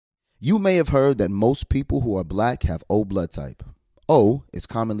You may have heard that most people who are black have O blood type. O is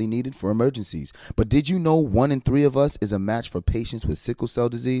commonly needed for emergencies, but did you know 1 in 3 of us is a match for patients with sickle cell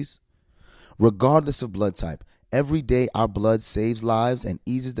disease? Regardless of blood type, every day our blood saves lives and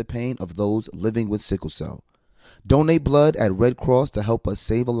eases the pain of those living with sickle cell. Donate blood at Red Cross to help us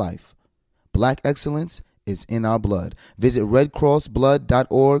save a life. Black excellence is in our blood. Visit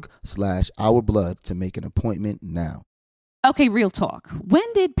redcrossblood.org/ourblood to make an appointment now. Okay, real talk. When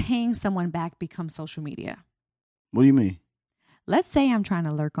did paying someone back become social media? What do you mean? Let's say I'm trying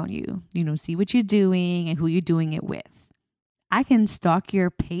to lurk on you, see what you're doing and who you're doing it with. I can stalk your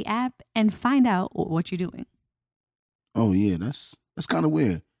pay app and find out what you're doing. Oh, yeah, that's kind of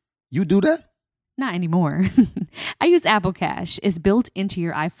weird. You do that? Not anymore. I use Apple Cash. It's built into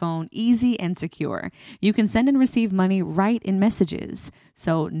your iPhone, easy and secure. You can send and receive money right in messages,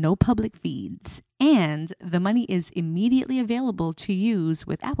 so no public feeds. And the money is immediately available to use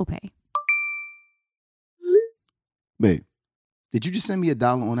with Apple Pay. Babe, did you just send me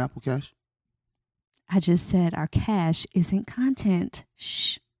 $1 on Apple Cash? I just said our cash isn't content.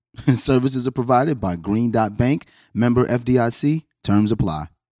 Shh. Services are provided by Green Dot Bank, member FDIC. Terms apply.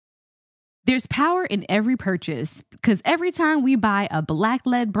 There's power in every purchase because every time we buy a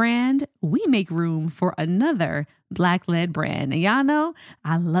Black-led brand, we make room for another Black-led brand. And y'all know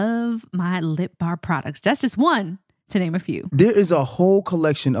I love my lip bar products. That's just one to name a few. There is a whole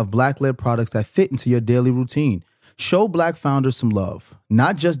collection of Black-led products that fit into your daily routine. Show Black founders some love,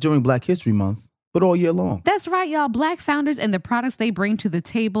 not just during Black History Month, but all year long. That's right, y'all. Black founders and the products they bring to the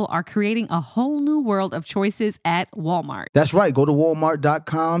table are creating a whole new world of choices at Walmart. That's right. Go to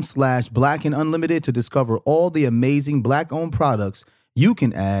walmart.com/blackandunlimited to discover all the amazing Black-owned products you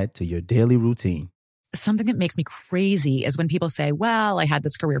can add to your daily routine. Something that makes me crazy is when people say, well, I had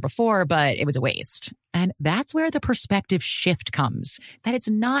this career before, but it was a waste. And that's where the perspective shift comes, that it's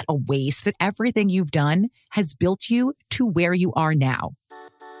not a waste, that everything you've done has built you to where you are now.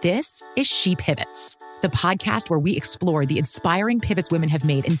 This is She Pivots, the podcast where we explore the inspiring pivots women have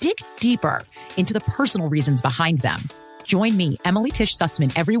made and dig deeper into the personal reasons behind them. Join me, Emily Tish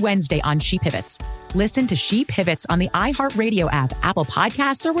Sussman, every Wednesday on She Pivots. Listen to She Pivots on the iHeartRadio app, Apple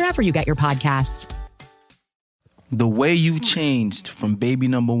Podcasts, or wherever you get your podcasts. The way you've changed from baby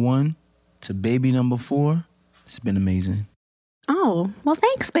number 1 to baby number 4, it's been amazing. Oh, well,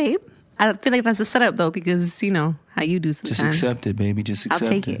 thanks, babe. I feel like that's a setup, though, because, how you do sometimes. Just accept it, baby. Just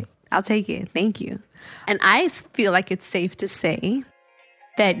accept it. I'll take it. Thank you. And I feel like it's safe to say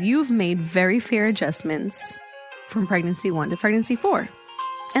that you've made very fair adjustments from pregnancy 1 to pregnancy 4.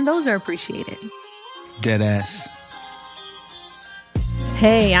 And those are appreciated. Dead ass.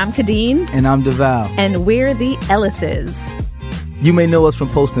 Hey, I'm Kadeen. And I'm DeVal. And we're the Ellises. You may know us from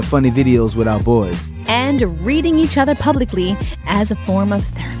posting funny videos with our boys. And reading each other publicly as a form of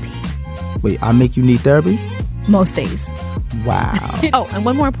therapy. Wait, I make you need therapy? Most days. Wow. Oh, and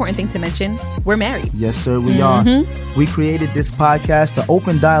one more important thing to mention. We're married. Yes, sir, we are. We created this podcast to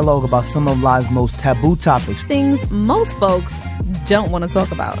open dialogue about some of life's most taboo topics. Things most folks don't want to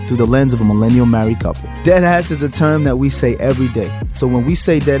talk about. Through the lens of a millennial married couple. Dead ass is a term that we say every day. So when we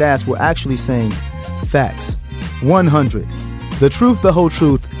say dead ass, we're actually saying facts. 100. The truth, the whole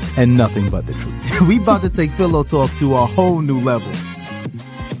truth, and nothing but the truth. We about to take pillow talk to a whole new level.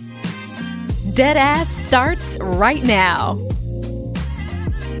 Dead Ass starts right now.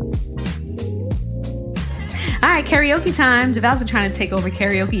 All right, karaoke time. DeVal's been trying to take over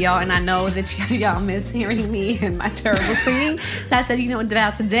karaoke, y'all, and I know that y'all miss hearing me and my terrible singing. So I said,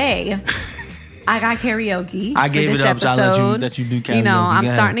 DeVal, today I got karaoke. I gave it up, so I'll let you do karaoke. I'm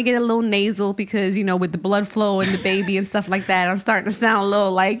starting to get a little nasal because, with the blood flow and the baby and stuff like that, I'm starting to sound a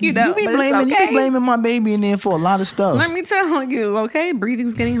little like, You be blaming my baby in there for a lot of stuff. Let me tell you, okay?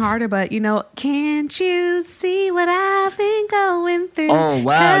 Breathing's getting harder, but, can't you see what I've been going through? Oh,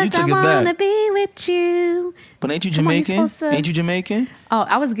 wow, you took it back. I want to be with you. But ain't you Jamaican? Ain't you Jamaican? Oh,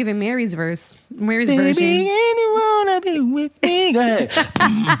 I was giving Mary's verse. Mary's Baby, version. and you wanna be with me? Go ahead.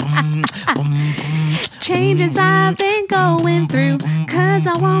 Changes I've been going through, 'cause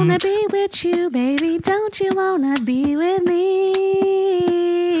I wanna be with you, baby. Don't you wanna be with me?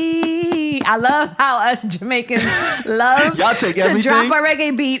 I love how us Jamaicans love Y'all take to everything. drop a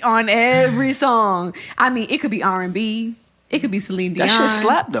reggae beat on every song. I mean, it could be R&B. It could be Celine Dion. That shit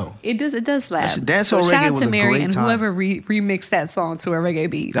slap, though. It does slap. Dancehall Shout reggae out was to a Mary great and time. whoever remixed that song to a reggae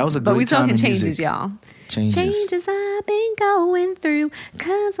beat. That was a But we great time talking in changes, music. y'all. Changes. I've been going through,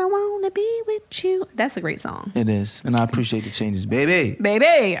 'cause I want to be with you. That's a great song. It is. And I appreciate the changes. Baby.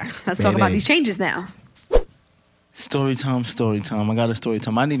 Let's talk about these changes now. Story time. I got a story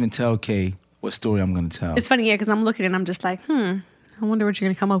time. I didn't even tell Kay what story I'm going to tell. It's funny, because I'm looking and I'm just like, I wonder what you're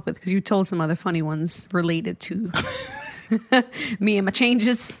going to come up with, because you told some other funny ones related to me and my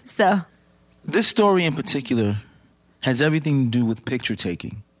changes. So this story in particular has everything to do with picture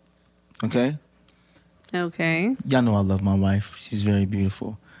taking. Okay? Okay. Y'all know I love my wife. She's very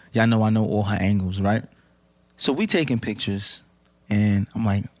beautiful. Y'all know I know all her angles, right? So we taking pictures, and I'm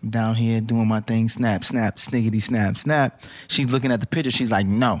like down here doing my thing, snap, snap, sniggity, snap, snap. She's looking at the picture. She's like,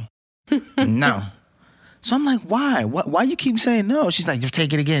 no, no. So I'm like, why? Why you keep saying no? She's like, just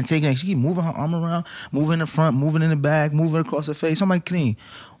take it again, take it again. She keep moving her arm around, moving in the front, moving in the back, moving across her face. I'm like, Kenny,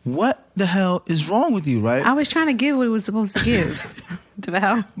 what the hell is wrong with you, right? I was trying to give what it was supposed to give.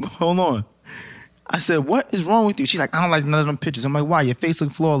 DeVal. Hold on. I said, what is wrong with you? She's like, I don't like none of them pictures. I'm like, why? Your face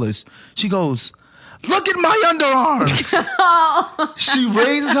look flawless. She goes, look at my underarms. She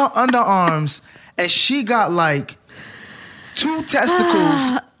raises her underarms, and she got like 2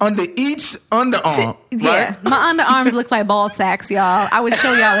 testicles under each underarm. Yeah, right? my underarms look like ball sacks, y'all. I would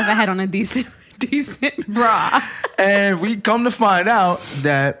show y'all if I had on a decent bra. And we come to find out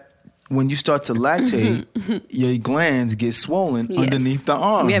that when you start to lactate, your glands get swollen underneath the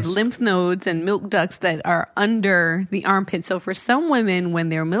arms. We have lymph nodes and milk ducts that are under the armpit. So for some women, when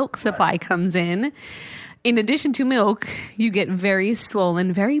their milk supply comes in addition to milk, you get very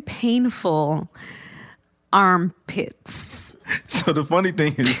swollen, very painful armpits. So the funny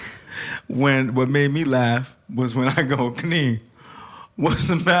thing is, what made me laugh was when I go, Kenny, what's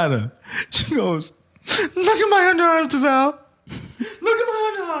the matter? She goes, look at my underarm, DeVal. Look at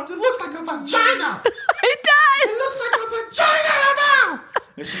my underarms. It looks like a vagina. It does. It looks like a vagina, DeVal.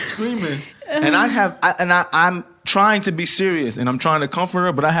 And she's screaming. And I'm trying to be serious, and I'm trying to comfort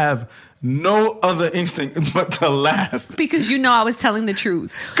her, but I have no other instinct but to laugh. Because you know I was telling the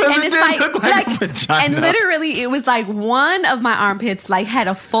truth. Because And it didn't look like a vagina. And literally, it was like one of my armpits like had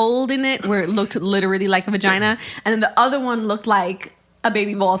a fold in it where it looked literally like a vagina, and then the other one looked like a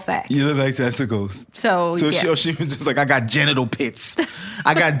baby ball sack. You look like testicles. So yeah. she was just like, I got genital pits.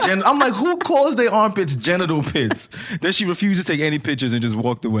 I'm like, who calls their armpits genital pits? Then she refused to take any pictures and just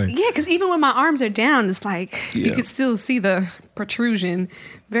walked away. Yeah, because even when my arms are down, it's like you Yeah. can still see the protrusion.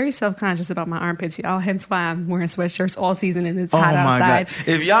 Very self-conscious about my armpits, y'all. Hence why I'm wearing sweatshirts all season and it's hot my outside. God.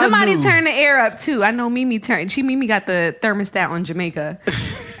 If y'all Somebody do- turn the air up too. I know Mimi got the thermostat on Jamaica.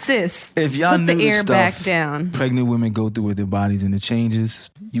 Sis, If y'all put knew the air stuff back down. pregnant women go through with their bodies and the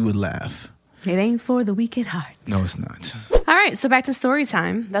changes, you would laugh. It ain't for the weak at heart. No, it's not. All right, so back to story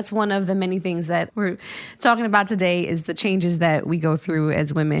time. That's one of the many things that we're talking about today is the changes that we go through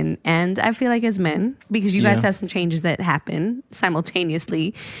as women and I feel like as men, because you guys Yeah. have some changes that happen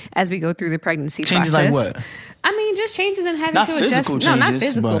simultaneously as we go through the pregnancy Changes process. like what? I mean, just changes in having Not to physical adjust. No, not changes,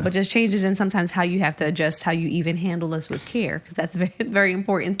 physical, but- but just changes in sometimes how you have to adjust how you even handle us with care, because that's a very, very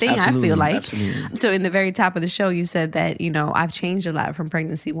important thing, Absolutely, I feel like. absolutely. So in the very top of the show, you said that, I've changed a lot from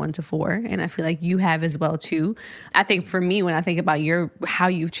pregnancy 1 to 4, and I feel like you have as well too. I think for me, when I think about how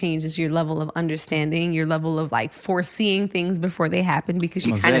you've changed is your level of understanding, your level of like foreseeing things before they happen, because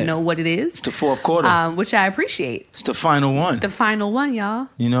you I'm a kind of vet. know what it is. It's the fourth quarter. Which I appreciate. It's the final one. The final one, y'all.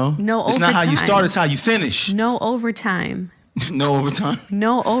 No No It's not how you overtime. start, it's how you finish. No overtime. No overtime.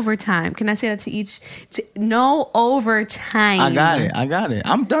 No overtime. Can I say that to each? No overtime. I got it.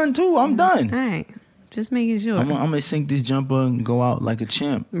 I'm done too. I'm done. All right. Just making sure. I'm going to sink this jumper and go out like a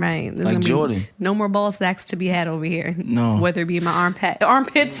champ. Right. There's Like gonna be Jordan. no more ball sacks to be had over here. No. Whether it be in my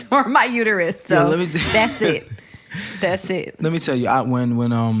armpits or my uterus. So Yeah, let me- that's it. That's it. Let me tell you,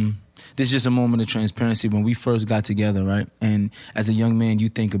 when this is just a moment of transparency. When we first got together, right? And as a young man, you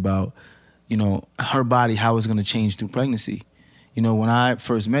think about, her body, how it's going to change through pregnancy. When I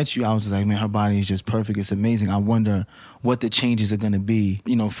first met you, I was like, man, her body is just perfect. It's amazing. I wonder what the changes are going to be,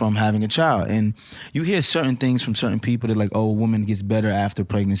 from having a child. And you hear certain things from certain people that like, oh, a woman gets better after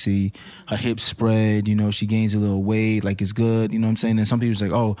pregnancy. Her hips spread, she gains a little weight, like it's good. You know what I'm saying? And some people's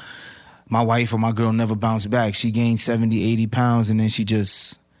like, oh, my wife or my girl never bounced back. She gained 70, 80 pounds and then she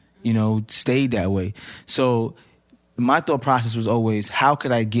just, stayed that way. So my thought process was always, how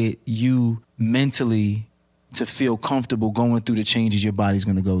could I get you mentally to feel comfortable going through the changes your body's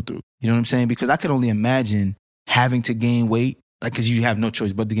going to go through? You know what I'm saying? Because I could only imagine having to gain weight, like, because you have no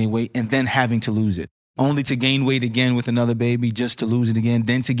choice but to gain weight, and then having to lose it, only to gain weight again with another baby, just to lose it again,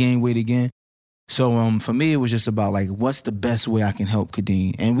 then to gain weight again. So for me, it was just about like, what's the best way I can help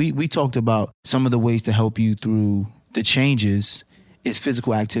Kadeen? And we talked about some of the ways to help you through the changes is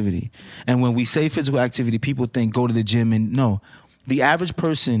physical activity. And when we say physical activity, people think go to the gym, and no, the average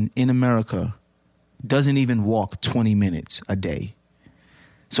person in America doesn't even walk 20 minutes a day.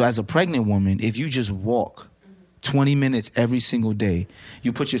 So as a pregnant woman, if you just walk 20 minutes every single day,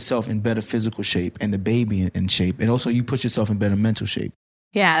 you put yourself in better physical shape and the baby in shape. And also you put yourself in better mental shape.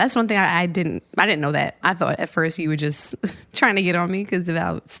 Yeah, that's one thing I didn't know that. I thought at first you were just trying to get on me because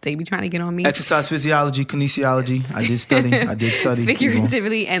about Stacey trying to get on me. Exercise physiology, kinesiology. I did study.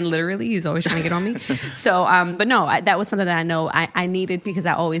 Figuratively and literally, he's always trying to get on me. So, but no, that was something that I know I needed because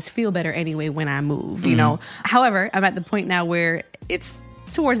I always feel better anyway when I move, you know. However, I'm at the point now where it's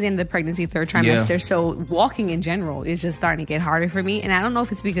towards the end of the pregnancy, third trimester. Yeah. So walking in general is just starting to get harder for me. And I don't know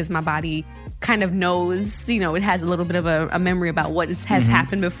if it's because my body kind of knows, you know, it has a little bit of a memory about what has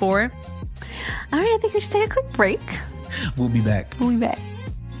happened before. All right, I think we should take a quick break. We'll be back.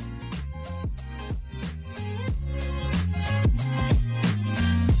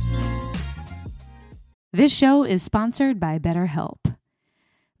 This show is sponsored by BetterHelp.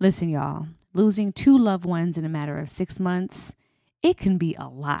 Listen, y'all, losing 2 loved ones in a matter of 6 months, it can be a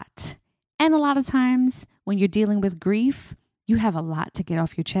lot. And a lot of times when you're dealing with grief, you have a lot to get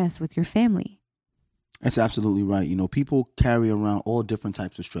off your chest with your family. That's absolutely right. You know, people carry around all different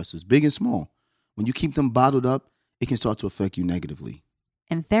types of stresses, big and small. When you keep them bottled up, it can start to affect you negatively.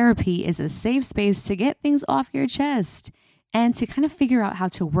 And therapy is a safe space to get things off your chest and to kind of figure out how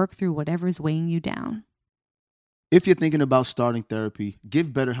to work through whatever's weighing you down. If you're thinking about starting therapy,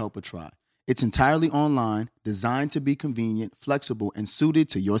 give BetterHelp a try. It's entirely online, designed to be convenient, flexible, and suited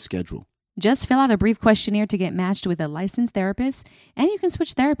to your schedule. Just fill out a brief questionnaire to get matched with a licensed therapist, and you can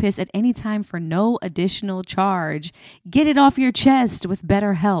switch therapists at any time for no additional charge. Get it off your chest with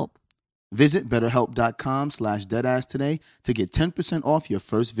BetterHelp. Visit BetterHelp.com/deadass today to get 10% off your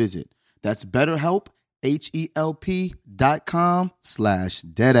first visit. That's BetterHelp,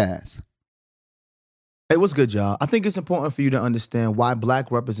 HELP.com/deadass. Hey, what's good, y'all? I think it's important for you to understand why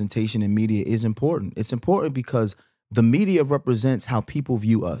Black representation in media is important. It's important because the media represents how people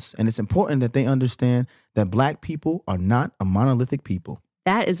view us, and it's important that they understand that Black people are not a monolithic people.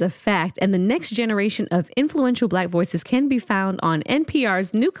 That is a fact, and the next generation of influential Black voices can be found on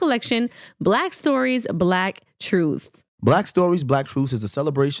NPR's new collection, Black Stories, Black Truth. Black Stories, Black Truth is a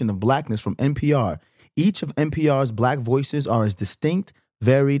celebration of Blackness from NPR. Each of NPR's Black voices are as distinct,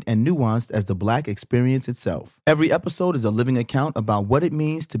 varied, and nuanced as the Black experience itself. Every episode is a living account about what it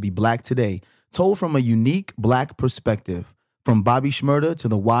means to be Black today, told from a unique Black perspective. From Bobby Shmurda to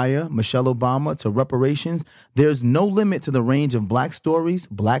The Wire, Michelle Obama to reparations, there's no limit to the range of Black stories,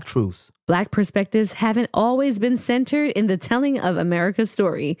 Black truths. Black perspectives haven't always been centered in the telling of America's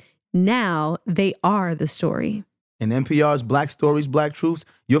story. Now they are the story. In NPR's Black Stories, Black Truths,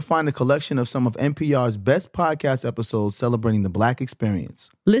 you'll find a collection of some of NPR's best podcast episodes celebrating the Black experience.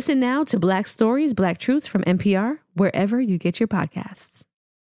 Listen now to Black Stories, Black Truths from NPR, wherever you get your podcasts.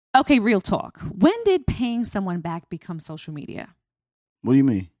 Okay, real talk. When did paying someone back become social media? What do you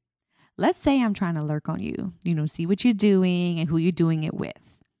mean? Let's say I'm trying to lurk on you, see what you're doing and who you're doing it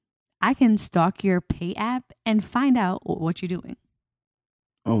with. I can stalk your pay app and find out what you're doing.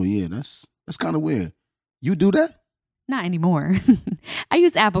 Oh, yeah, that's kind of weird. You do that? Not anymore. I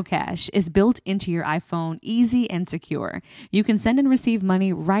use Apple Cash. It's built into your iPhone, easy and secure. You can send and receive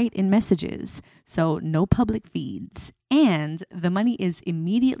money right in messages, so no public feeds. And the money is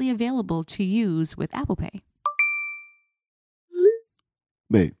immediately available to use with Apple Pay.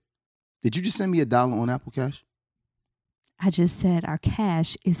 Babe, did you just send me $1 on Apple Cash? I just said our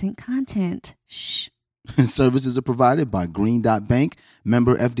cash isn't content. Shh. Services are provided by Green Dot Bank,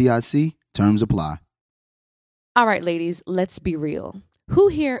 member FDIC. Terms apply. All right, ladies, let's be real. Who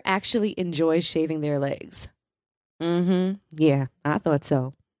here actually enjoys shaving their legs? Yeah, I thought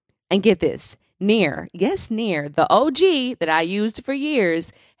so. And get this, Nair, yes, Nair, the OG that I used for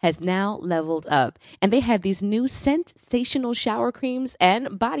years, has now leveled up. And they have these new sensational shower creams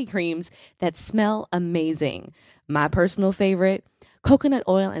and body creams that smell amazing. My personal favorite, coconut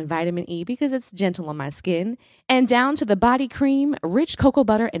oil and vitamin E because it's gentle on my skin, and down to the body cream, rich cocoa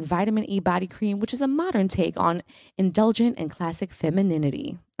butter and vitamin E body cream, which is a modern take on indulgent and classic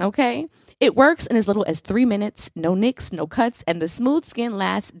femininity. Okay? It works in as little as 3 minutes, no nicks, no cuts, and the smooth skin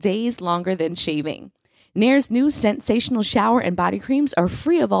lasts days longer than shaving. Nair's new sensational shower and body creams are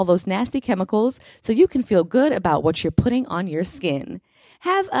free of all those nasty chemicals, so you can feel good about what you're putting on your skin.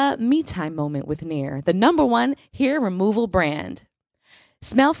 Have a me time moment with Nair, the #1 hair removal brand.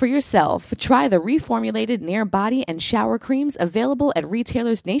 Smell for yourself. Try the reformulated Nair body and shower creams available at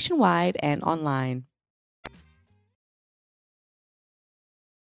retailers nationwide and online.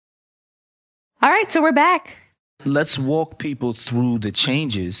 All right, so we're back. Let's walk people through the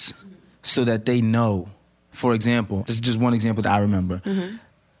changes so that they know. For example, this is just one example that I remember.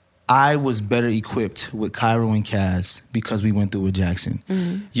 I was better equipped with Cairo and Kaz because we went through with Jackson.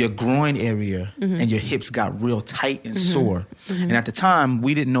 Your groin area and your hips got real tight and sore. And at the time,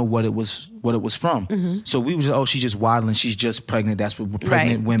 we didn't know what it was from. So we was just, she's just waddling. She's just pregnant. That's what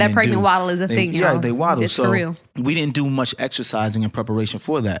pregnant women do. That pregnant waddle is a thing, Yeah, they waddle. It's so for real. we didn't do much exercising in preparation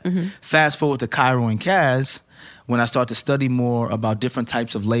for that. Fast forward to Cairo and Kaz, when I start to study more about different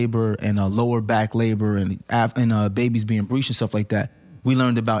types of labor and lower back labor and babies being breached and stuff like that, we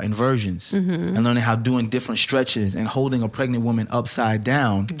learned about inversions and learning how doing different stretches and holding a pregnant woman upside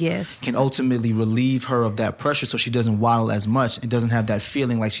down can ultimately relieve her of that pressure so she doesn't waddle as much and doesn't have that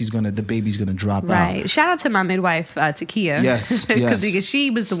feeling like the baby's gonna drop out. Right. Shout out to my midwife, Takia. Yes. Because she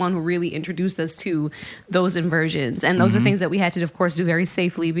was the one who really introduced us to those inversions. And those are things that we had to, of course, do very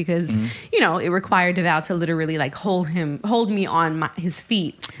safely because, it required Deval to literally like hold me on his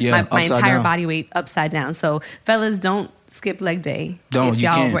feet, my entire body weight upside down. So fellas, don't skip leg day. If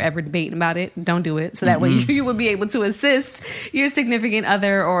y'all were ever debating about it, don't do it. So that way you would be able to assist your significant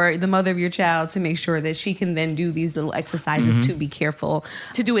other or the mother of your child to make sure that she can then do these little exercises to be careful,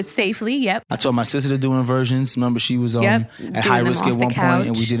 to do it safely. Yep. I told my sister to do inversions. Remember, she was at high risk at one point,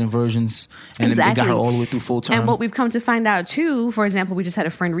 and we did inversions, and it got her all the way through full term. And what we've come to find out too, for example, we just had a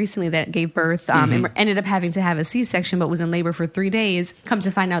friend recently that gave birth and ended up having to have a C-section, but was in labor for 3 days. Come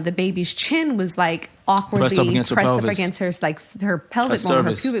to find out the baby's chin was like awkwardly pressed up against her pelvic bone,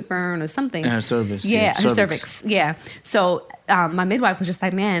 her pubic bone or something. And her cervix. Yeah, her cervix. Yeah. So my midwife was just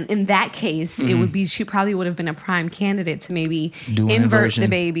like, man, in that case, it would be, she probably would have been a prime candidate to maybe invert the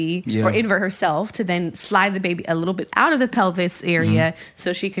baby or invert herself to then slide the baby a little bit out of the pelvis area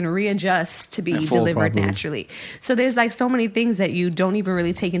so she can readjust to be delivered naturally. So there's like so many things that you don't even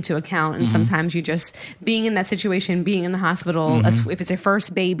really take into account. And sometimes you just, being in that situation, being in the hospital, if it's your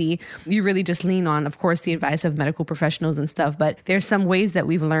first baby, you really just lean on, of course, the advice of medical professionals and stuff. But there's some ways that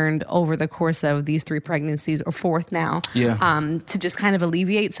we've learned over the course of these 3 pregnancies, or 4th now, to just kind of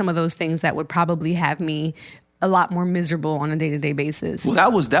alleviate some of those things that would probably have me a lot more miserable on a day-to-day basis. Well,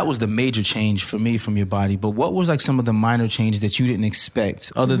 that was the major change for me from your body. But what was like some of the minor changes that you didn't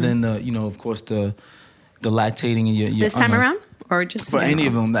expect, other than the, of course, the lactating and your this time around? Or just for any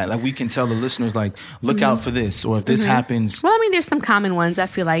of them that like we can tell the listeners like look out for this, or if this happens. Well, I mean, there's some common ones. I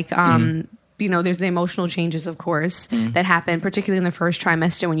feel like there's the emotional changes, of course, that happen, particularly in the first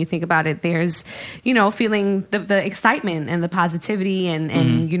trimester. When you think about it, there's, feeling the excitement and the positivity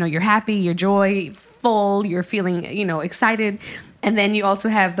and you're happy, you're joyful, you're feeling, excited. And then you also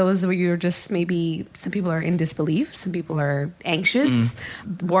have those where you're just maybe, some people are in disbelief, some people are anxious,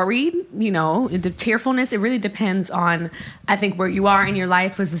 worried, the tearfulness. It really depends on, I think, where you are in your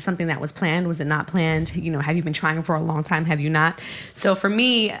life. Was this something that was planned? Was it not planned? Have you been trying for a long time? Have you not? So for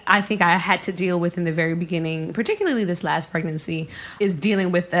me, I think I had to deal with in the very beginning, particularly this last pregnancy, is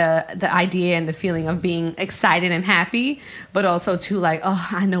dealing with the idea and the feeling of being excited and happy, but also too like,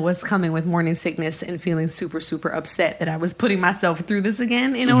 I know what's coming with morning sickness and feeling super, super upset that I was putting myself through this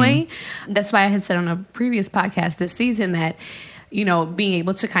again in a way. That's why I had said on a previous podcast this season that being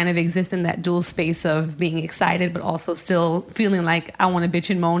able to kind of exist in that dual space of being excited, but also still feeling like I want to bitch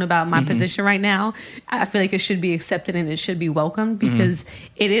and moan about my position right now. I feel like it should be accepted and it should be welcomed because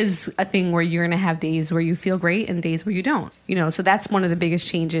it is a thing where you're going to have days where you feel great and days where you don't, so that's one of the biggest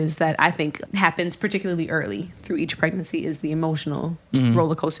changes that I think happens particularly early through each pregnancy is the emotional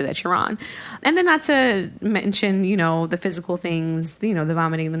roller coaster that you're on. And then not to mention, the physical things, the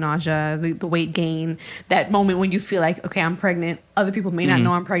vomiting, the nausea, the weight gain, that moment when you feel like, okay, I'm pregnant. Other people may not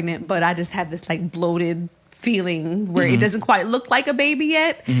know I'm pregnant, but I just have this like bloated feeling where it doesn't quite look like a baby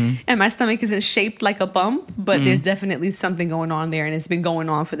yet, and my stomach isn't shaped like a bump, but there's definitely something going on there, and it's been going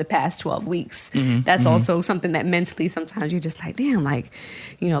on for the past 12 weeks. That's also something that mentally sometimes you're just like, damn, like,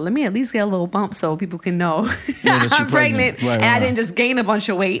 let me at least get a little bump so people can know I'm pregnant. Right, and I didn't just gain a bunch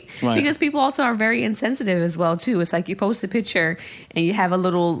of weight, because people also are very insensitive as well too. It's like you post a picture and you have a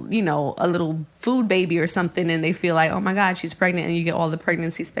little food baby or something, and they feel like, oh my God, she's pregnant, and you get all the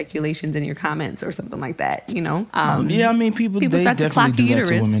pregnancy speculations in your comments or something like that. Yeah, I mean, people they definitely do that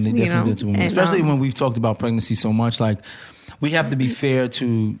to women. They definitely do that to women, especially when we've talked about pregnancy so much. Like, we have to be fair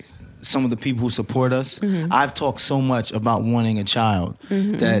to some of the people who support us. I've talked so much about wanting a child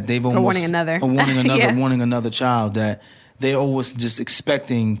that they've almost wanting another child that they're always just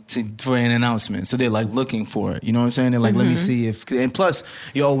expecting for an announcement. So they're like looking for it. You know what I'm saying? They're like, let me see if, and plus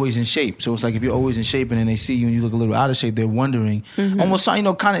you're always in shape. So it's like if you're always in shape and then they see you and you look a little out of shape, they're wondering, almost, kind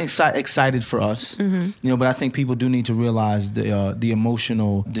of excited for us. But I think people do need to realize the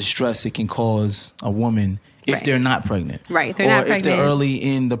emotional distress it can cause a woman if they're not pregnant. Right, if they're not pregnant. Or if they're early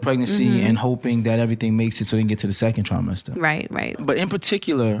in the pregnancy and hoping that everything makes it so they can get to the second trimester. Right. But in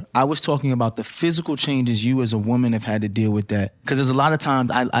particular, I was talking about the physical changes you as a woman have had to deal with that. Because there's a lot of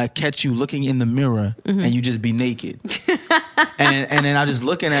times I catch you looking in the mirror and you just be naked. and then I'm just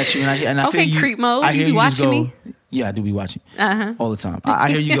looking at you and I feel you. Creep mode. I hear you be watching me? Yeah, I do be watching all the time. I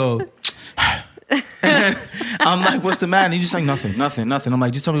hear you go... And then I'm like, what's the matter? And you just like, nothing. I'm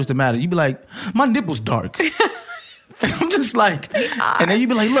like, just tell me what's the matter. You be like, my nipple's dark. And I'm just like, and then you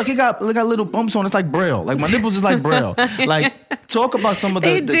be like, look, it got little bumps on. It's like Braille. Like my nipples is like Braille. Like talk about some of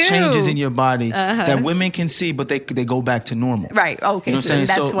the changes in your body that women can see, but they go back to normal. Right. Okay. You know what I'm saying?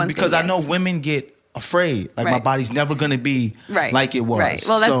 That's one because thing, I know women get afraid. Like my body's never going to be like it was. Right.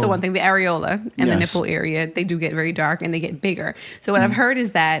 Well, that's the one thing. The areola and the nipple area, they do get very dark and they get bigger. So what I've heard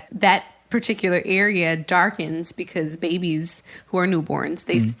is that particular area darkens because babies who are newborns,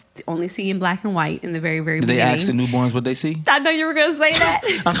 they only see in black and white in the very, very beginning. They ask the newborns what they see? I know you were going to say that.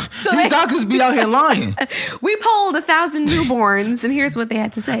 These doctors be out here lying. We polled 1,000 newborns, and here's what they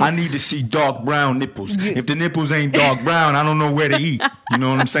had to say. I need to see dark brown nipples. If the nipples ain't dark brown, I don't know where to eat. You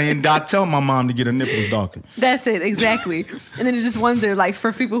know what I'm saying? Doc, tell my mom to get her nipples darker. That's it, exactly. And then you just wonder, like,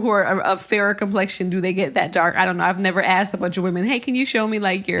 for people who are of fairer complexion, do they get that dark? I don't know. I've never asked a bunch of women, hey, can you show me,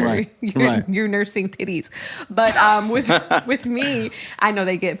 like, your nursing titties? But with me, I know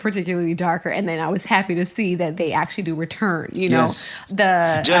they get particularly darker, and then I was happy to see that they actually do return. You know,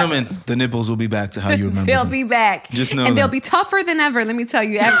 the gentlemen, the nipples will be back to how you remember. They'll be back, just know, and they'll be tougher than ever. Let me tell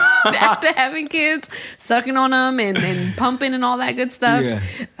you, after having kids, sucking on them and pumping and all that good stuff. Yeah.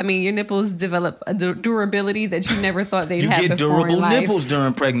 I mean, your nipples develop a durability that you never thought they'd have before in life. You get durable nipples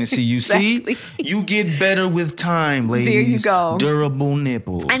during pregnancy. You see, you get better with time, ladies. There you go, durable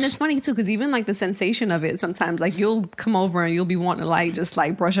nipples. And it's funny too, because even like the sensation of it, sometimes like you'll come over and you'll be wanting to like just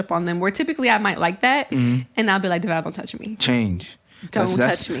like brush up on them, where typically I might like that, and I'll be like, Deval, don't touch me. Change. Don't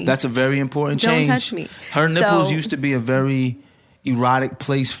touch me. That's a very important change. Don't touch me. Her nipples used to be a very erotic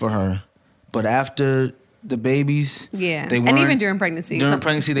place for her, but after the babies, they weren't, and even during pregnancy.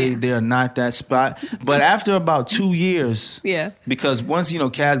 They are not that spot. But after about 2 years, because once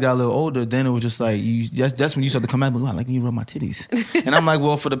Kaz got a little older, then it was just like that's when you start to come out. Wow, like you rub my titties, and I'm like,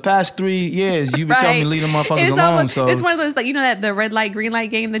 well, for the past 3 years, you've been telling me to leave them motherfuckers alone. So it's one of those, like, that the red light, green light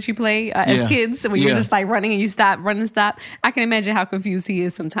game that you play as kids, when you're just like running and you stop, run and stop. I can imagine how confused he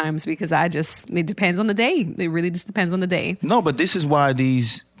is sometimes, because it depends on the day. It really just depends on the day. No, but this is why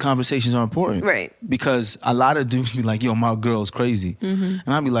these conversations are important, right? Because a lot of dudes be like, yo, my girl's crazy. And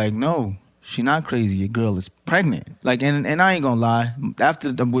I'll be like, no, she not crazy. Your girl is pregnant. Like, and I ain't gonna lie.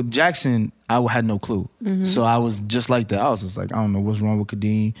 With Jackson, I had no clue. So I was just like that. I was just like, I don't know what's wrong with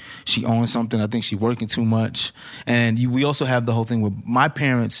Kadeen. She owns something. I think she working too much. And we also have the whole thing with my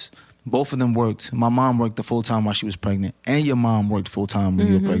parents. Both of them worked. My mom worked the full time while she was pregnant, and your mom worked full time when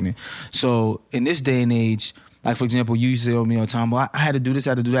you were pregnant. So in this day and age, like, for example, you used to tell me all the time, well, I had to do this,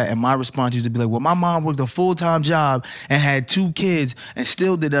 I had to do that. And my response used to be like, well, my mom worked a full-time job and had 2 kids and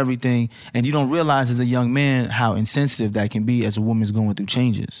still did everything. And you don't realize as a young man how insensitive that can be as a woman's going through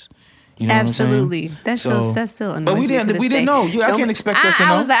changes. You know Absolutely. What I'm saying? That still annoys but we didn't know. I can't expect us to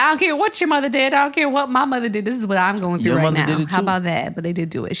know. I was like, I don't care what your mother did. I don't care what my mother did. This is what I'm going through right now. How about that? But they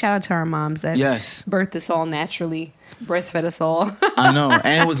did do it. Shout out to our moms that birthed us all naturally. Breastfed us all. I know,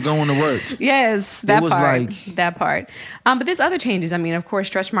 and was going to work. Yes, that part. But there's other changes. I mean, of course,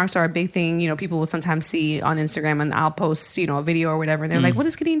 stretch marks are a big thing. People will sometimes see on Instagram, and I'll post, a video or whatever. And they're like, what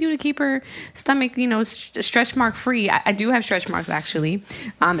does Kadeen do to keep her stomach, stretch mark free? I do have stretch marks, actually.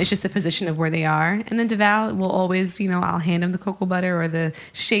 It's just the position of where they are. And then Deval will always, I'll hand him the cocoa butter or the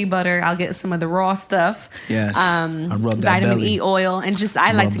shea butter. I'll get some of the raw stuff. Yes. I rub that vitamin belly. E oil. And just,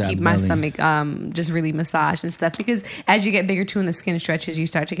 I like to keep my stomach just really massaged and stuff, because as you get bigger too and the skin stretches, you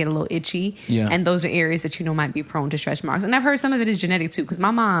start to get a little itchy. Yeah. And those are areas that might be prone to stretch marks. And I've heard some of it is genetic too, because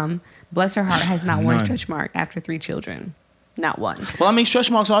my mom, bless her heart, has not one stretch mark after 3 children. Not one. Well, I mean, stretch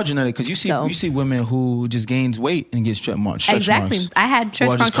marks are genetic, because you see women who just gains weight and get stretch marks. Exactly. I had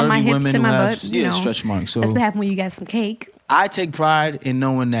stretch marks on my hips and my butt. Stretch marks. So that's what happened when you got some cake. I take pride in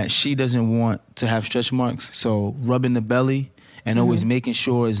knowing that she doesn't want to have stretch marks. So rubbing the belly and always making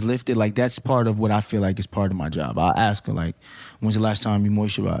sure it's lifted, like, that's part of what I feel like is part of my job. I'll ask her, like, when's the last time you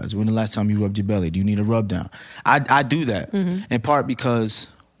moisturized? When's the last time you rubbed your belly? Do you need a rub down? I do that, in part because,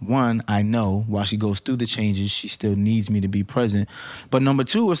 one, I know while she goes through the changes, she still needs me to be present. But number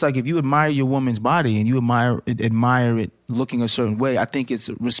 2, it's like, if you admire your woman's body and you admire it looking a certain way, I think it's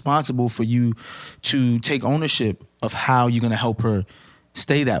responsible for you to take ownership of how you're going to help her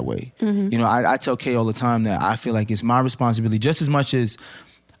stay that way. I tell Kay all the time that I feel like it's my responsibility, just as much as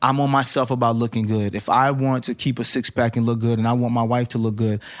I'm on myself about looking good. If I want to keep a six-pack and look good and I want my wife to look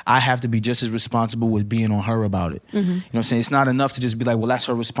good, I have to be just as responsible with being on her about it. You know what I'm saying? It's not enough to just be like, well, that's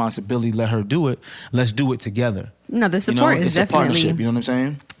her responsibility. Let her do it. Let's do it together. No, the support is it's definitely... a partnership, you know what I'm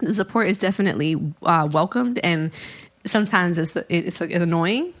saying? The support is definitely welcomed, and sometimes it's like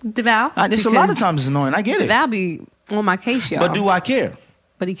annoying, DeVal. It's a lot of times it's annoying. I get it. DeVal be on my case, y'all. But do I care?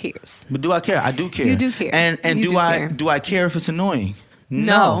 But he cares. But do I care? I do care. You do care. And You do I care if it's annoying?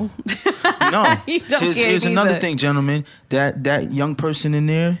 No. No. You don't care Here's another either. thing, gentlemen. That young person in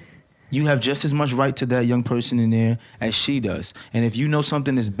there, you have just as much right to that young person in there as she does. And if you know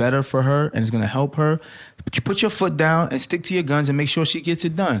something is better for her and is going to help her, put your foot down and stick to your guns and make sure she gets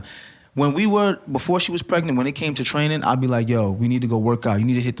it done. Before she was pregnant, when it came to training, I'd be like, yo, we need to go work out. You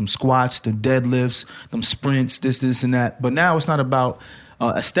need to hit them squats, the deadlifts, them sprints, this, and that. But now it's not about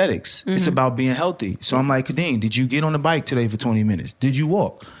aesthetics. It's about being healthy. So I'm like, Kadeen, did you get on the bike today for 20 minutes? Did you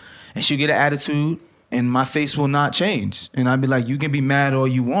walk? And she'll get an attitude, and my face will not change. And I'd be like, you can be mad all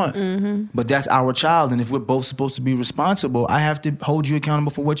you want, but that's our child. And if we're both supposed to be responsible, I have to hold you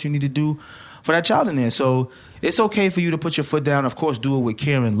accountable for what you need to do for that child in there. So it's okay for you to put your foot down. Of course, do it with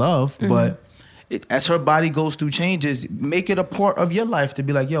care and love, but as her body goes through changes, make it a part of your life to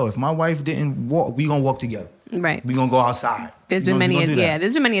be like, yo, if my wife didn't walk, we gonna walk together. Right. We gonna go outside. There's been many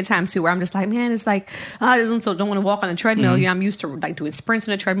a times too where I'm just like, man, it's like, I just don't want to walk on a treadmill. You know, I'm used to like doing sprints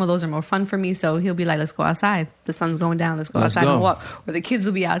on a treadmill. Those are more fun for me. So he'll be like, let's go outside. The sun's going down. Let's go outside and walk. Or the kids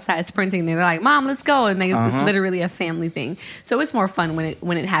will be outside sprinting. They're like, Mom, let's go. And it's literally a family thing. So it's more fun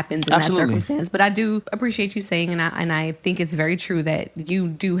when it happens in that circumstance. But I do appreciate you saying, and I think it's very true that you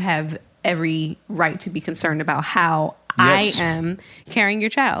do have every right to be concerned about how Yes. I am carrying your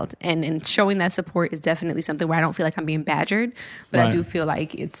child, and showing that support is definitely something where I don't feel like I'm being badgered, but I do feel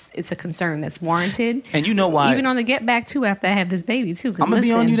like it's a concern that's warranted. And you know why? Even on the get back too, after I have this baby too. I'm gonna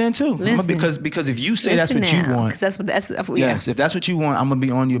be on you then too. Because if you say that's what you want, yes, if that's what you want, I'm gonna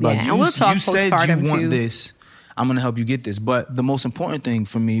be on you about. Yeah, and we'll talk you said you postpartum, want too. this. I'm gonna help you get this. But the most important thing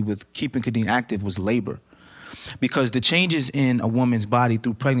for me with keeping Kadeen active was labor. Because the changes in a woman's body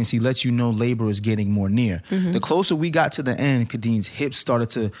through pregnancy lets you know labor is getting more near. The closer we got to the end, Kadeen's hips started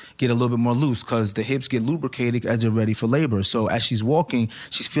to get a little bit more loose because the hips get lubricated as they're ready for labor. So as she's walking,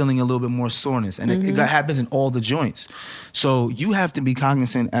 she's feeling a little bit more soreness. And it happens in all the joints. So you have to be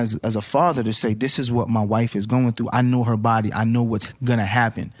cognizant as a father to say, this is what my wife is going through. I know her body. I know what's going to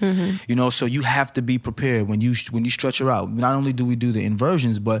happen. You know, so you have to be prepared when you stretch her out. Not only do we do the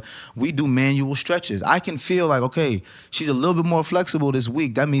inversions, but we do manual stretches. I can feel like, okay, she's a little bit more flexible this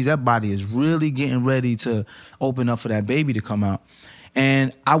week. That means that body is really getting ready to open up for that baby to come out.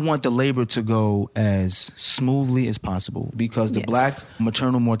 And I want the labor to go as smoothly as possible because the black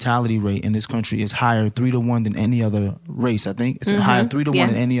maternal mortality rate in this country is higher 3-to-1 than any other race. I think it's higher 3-to-1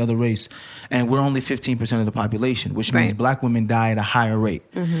 than any other race. And we're only 15% of the population, which means black women die at a higher rate.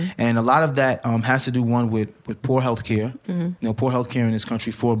 And a lot of that has to do, one, with poor health care. You know, poor health care in this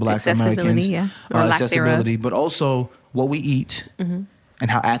country for black Americans. Or lack accessibility, thereof. but also what we eat and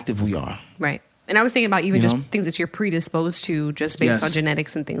how active we are. Right. And I was thinking about even just things that you're predisposed to just based on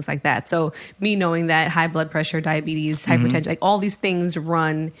genetics and things like that. So me knowing that high blood pressure, diabetes, hypertension, like all these things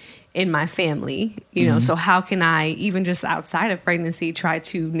run in my family, you know, so how can I, even just outside of pregnancy, try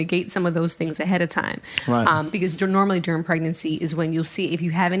to negate some of those things ahead of time? Right. Because normally during pregnancy is when you'll see if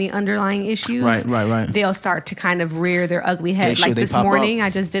you have any underlying issues, right. they'll start to kind of rear their ugly head. Like this morning, I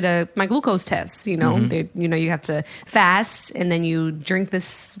just did my glucose test, you know, you have to fast and then you drink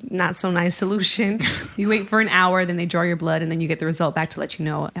this not so nice solution. You wait for an hour, then they draw your blood and then you get the result back to let you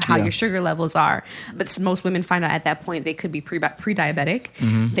know how your sugar levels are. But most women find out at that point they could be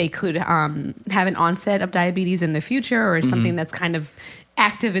pre-diabetic. They could have an onset of diabetes in the future, or something that's kind of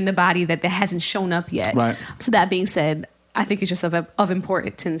active in the body that hasn't shown up yet. Right. So that being said, I think it's just of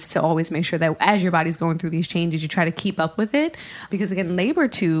importance to always make sure that as your body's going through these changes, you try to keep up with it. Because again, labor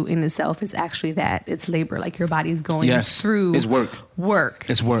too in itself is actually that. It's labor. Like your body's going through it's work.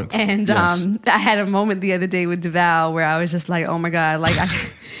 It's work. And I had a moment the other day with DeVal where I was just like, oh my God, like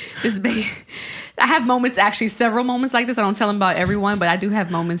this baby. I have moments, actually several moments like this. I don't tell them about everyone, but I do have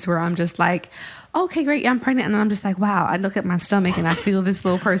moments where I'm just like, okay, great, I'm pregnant. And I'm just like, wow, I look at my stomach and I feel this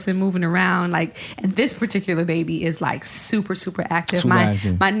little person moving around. Like, and this particular baby is like super, super active.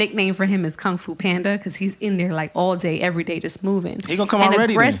 My nickname for him is Kung Fu Panda because he's in there like all day, every day, just moving. He gonna come out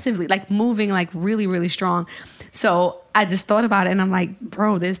ready aggressively, like moving like really, really strong. So I just thought about it and I'm like,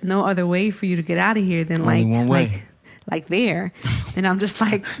 bro, there's no other way for you to get out of here than only one way. Like there. And I'm just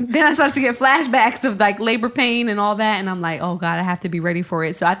like, then I start to get flashbacks of like labor pain and all that. And I'm like, oh God, I have to be ready for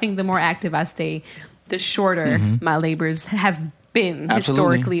it. So I think the more active I stay, the shorter my labors have been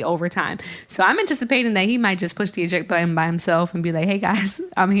historically over time. So I'm anticipating that he might just push the eject button by himself and be like, hey guys,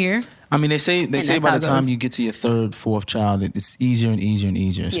 I'm here. I mean, they say by the time you get to your third, fourth child, it's easier and easier and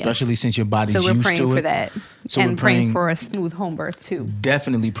easier, especially since your body's used to it. So we're praying for that. So and praying for a smooth home birth too.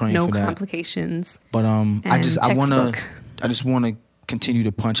 Definitely praying for that. No complications. But I just want to continue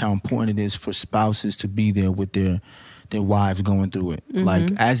to punch how important it is for spouses to be there with their wives going through it. Mm-hmm.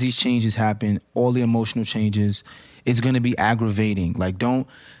 Like, as these changes happen, all the emotional changes, it's going to be aggravating. Like, don't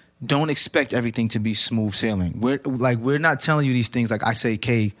expect everything to be smooth sailing. We're not telling you these things like I say,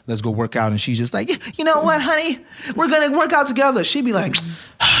 Kay, let's go work out, and she's just like, you know what, honey, we're gonna work out together. She'd be like,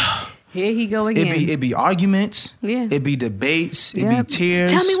 here he go again. It'd be arguments. Yeah. It'd be debates. It'd be tears.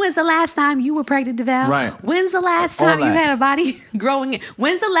 Tell me, when's the last time you were pregnant, DeVal? Right. When's the last time you had a body growing?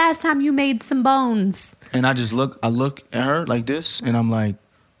 When's the last time you made some bones? And I look at her like this, and I'm like,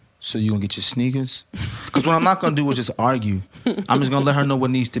 so you gonna get your sneakers? Because what I'm not gonna do is just argue. I'm just gonna let her know what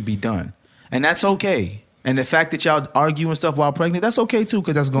needs to be done. And that's okay. And the fact that y'all argue and stuff while pregnant, that's okay too,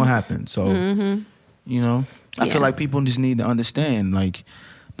 because that's gonna happen. So, you know, I feel like people just need to understand, like,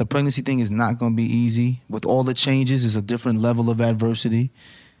 the pregnancy thing is not gonna be easy. With all the changes, it's a different level of adversity.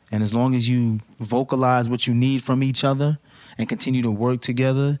 And as long as you vocalize what you need from each other and continue to work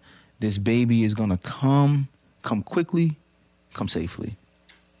together, this baby is gonna come quickly, come safely.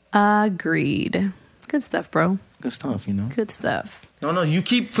 Agreed. Good stuff, bro. Good stuff, you know. Good stuff. No, you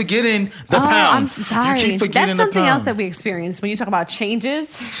keep forgetting the pound. I'm sorry. You keep forgetting That's something the pound. else that we experience when you talk about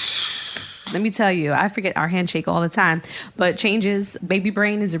changes. Let me tell you, I forget our handshake all the time. But changes, baby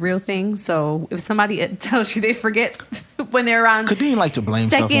brain is a real thing. So if somebody tells you they forget when they're around Kadeen like to blame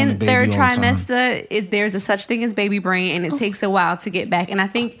stuff on the second, baby third all trimester, there's a such thing as baby brain, and it takes a while to get back. And I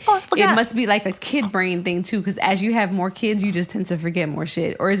think it must be like a kid brain thing too, because as you have more kids, you just tend to forget more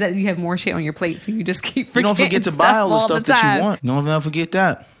shit. Or is that you have more shit on your plate, so you just keep forgetting? You don't forget to buy all the stuff that you want. Don't ever forget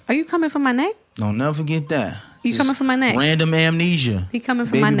that. Are you coming for my neck? Don't never forget that. He's coming for my neck. Random amnesia. He coming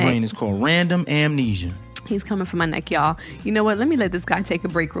for my neck. Baby brain is called random amnesia. He's coming for my neck, y'all. You know what? Let me let this guy take a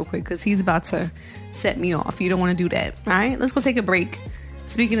break real quick, because he's about to set me off. You don't want to do that. All right? Let's go take a break.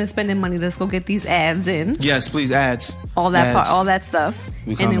 Speaking of spending money, let's go get these ads in. Yes, please, ads. All that stuff.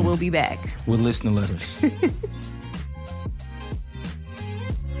 And then we'll be back. With listener letters.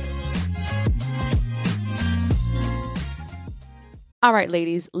 All right,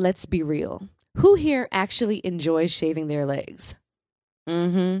 ladies, let's be real. Who here actually enjoys shaving their legs?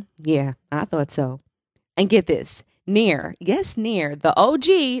 Yeah, I thought so. And get this, Nair, yes, Nair, the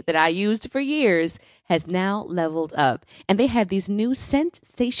OG that I used for years, has now leveled up. And they have these new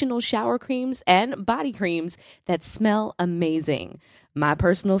sensational shower creams and body creams that smell amazing. My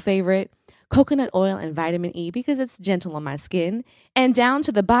personal favorite, coconut oil and vitamin E, because it's gentle on my skin, and down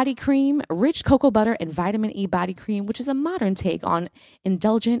to the body cream, rich cocoa butter and vitamin E body cream, which is a modern take on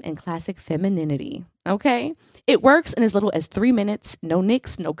indulgent and classic femininity. Okay? It works in as little as 3 minutes, no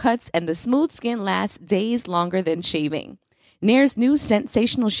nicks, no cuts, and the smooth skin lasts days longer than shaving. Nair's new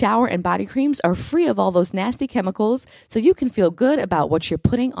sensational shower and body creams are free of all those nasty chemicals, so you can feel good about what you're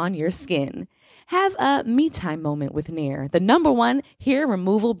putting on your skin. Have a me time moment with Nair, the #1 hair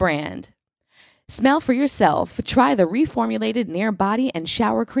removal brand. Smell for yourself. Try the reformulated Nair body and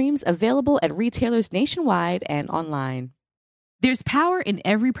shower creams available at retailers nationwide and online. There's power in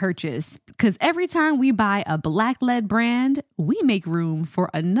every purchase, because every time we buy a black-led brand, we make room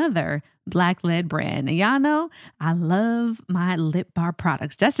for another black-led brand. And y'all know I love my Lip Bar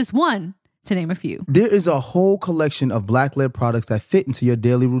products. That's just one, to name a few. There is a whole collection of black-led products that fit into your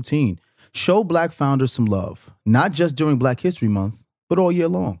daily routine. Show Black founders some love, not just during Black History Month, but all year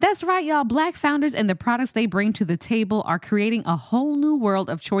long. That's right, y'all. Black founders and the products they bring to the table are creating a whole new world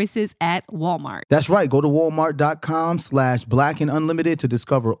of choices at Walmart. That's right. Go to walmart.com/blackandunlimited to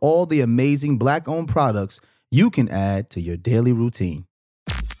discover all the amazing Black-owned products you can add to your daily routine.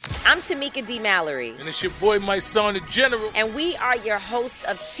 I'm Tamika D. Mallory. And it's your boy, my son, the General. And we are your hosts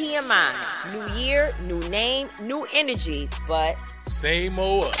of TMI. New year, new name, new energy, but same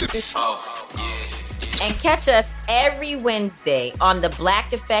old us. Oh, yeah. And catch us every Wednesday on the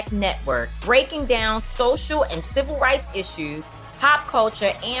Black Effect Network, breaking down social and civil rights issues, pop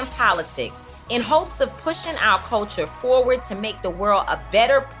culture, and politics in hopes of pushing our culture forward to make the world a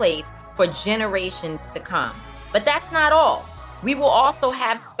better place for generations to come. But that's not all. We will also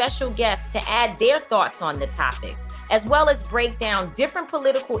have special guests to add their thoughts on the topics, as well as break down different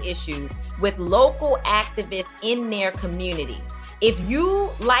political issues with local activists in their community. If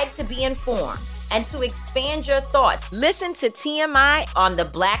you like to be informed and to expand your thoughts, listen to TMI on the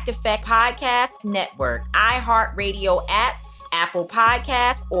Black Effect Podcast Network, iHeartRadio app, Apple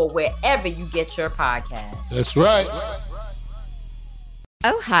Podcasts, or wherever you get your podcasts. That's right.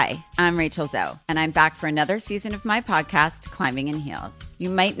 Oh, hi, I'm Rachel Zoe, and I'm back for another season of my podcast, Climbing in Heels.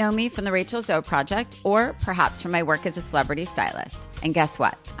 You might know me from the Rachel Zoe Project, or perhaps from my work as a celebrity stylist. And guess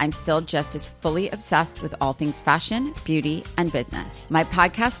what? I'm still just as fully obsessed with all things fashion, beauty, and business. My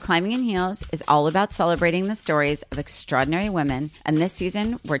podcast, Climbing in Heels, is all about celebrating the stories of extraordinary women, and this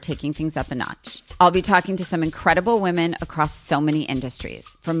season, we're taking things up a notch. I'll be talking to some incredible women across so many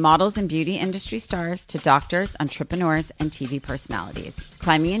industries, from models and beauty industry stars to doctors, entrepreneurs, and TV personalities.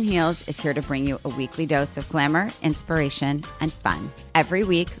 Climbing in Heels is here to bring you a weekly dose of glamour, inspiration, and fun. Every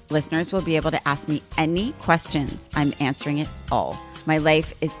week, listeners will be able to ask me any questions. I'm answering it all. My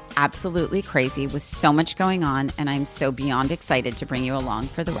life is absolutely crazy with so much going on, and I'm so beyond excited to bring you along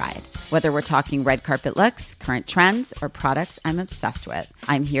for the ride. Whether we're talking red carpet looks, current trends, or products I'm obsessed with,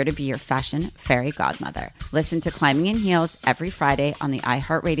 I'm here to be your fashion fairy godmother. Listen to Climbing in Heels every Friday on the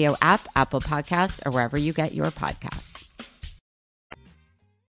iHeartRadio app, Apple Podcasts, or wherever you get your podcasts.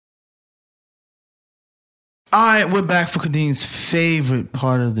 All right, we're back for Kadine's favorite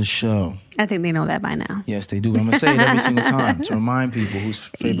part of the show. I think they know that by now. Yes, they do. I'm going to say it every single time to remind people whose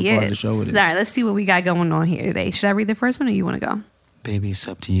favorite part of the show it is. All right, let's see what we got going on here today. Should I read the first one or you want to go? Baby, it's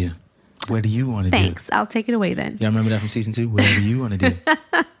up to you. Where do you want to do? Thanks. I'll take it away then. Yeah, remember that from season 2? Whatever you want to do.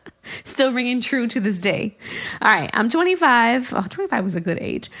 Still ringing true to this day. All right, I'm 25. Oh, 25 was a good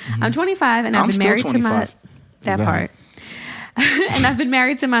age. Mm-hmm. I'm 25 and I've been married to my... That part. And I've been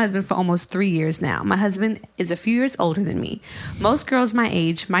married to my husband for almost 3 years now. My husband is a few years older than me. Most girls my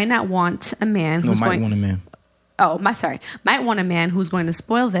age might not want a man who's might want a man. Might want a man who's going to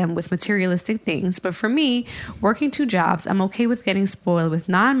spoil them with materialistic things. But for me, working 2 jobs, I'm okay with getting spoiled with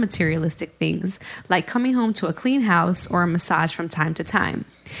non-materialistic things, like coming home to a clean house or a massage from time to time.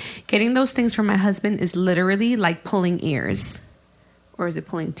 Getting those things from my husband is literally like pulling ears. Or is it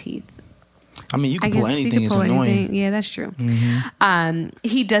pulling teeth? I mean, you can pull anything. It's annoying. Anything. Yeah, that's true. Mm-hmm.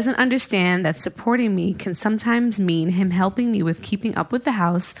 He doesn't understand that supporting me can sometimes mean him helping me with keeping up with the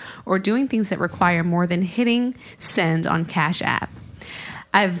house or doing things that require more than hitting send on Cash App.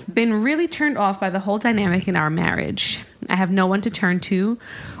 I've been really turned off by the whole dynamic in our marriage. I have no one to turn to.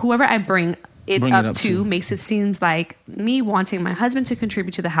 Whoever I bring it up to makes it seem like me wanting my husband to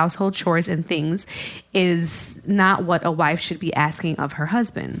contribute to the household chores and things is not what a wife should be asking of her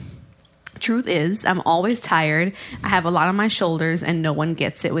husband. Truth is, I'm always tired. I have a lot on my shoulders and no one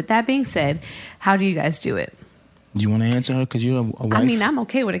gets it. With that being said, how do you guys do it? Do you want to answer her because you're a wife? I mean, I'm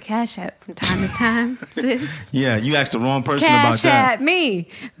okay with a Cash App from time to time, sis. Yeah, you asked the wrong person about that. Cash App me.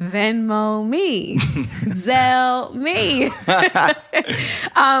 Venmo me. Zelle me. But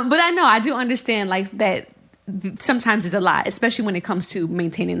I know, I do understand like that. Sometimes it's a lot, especially when it comes to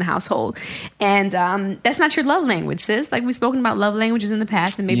maintaining the household. And that's not your love language, sis. Like we've spoken about love languages in the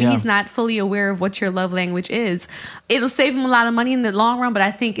past, and maybe he's not fully aware of what your love language is. It'll save him a lot of money in the long run, but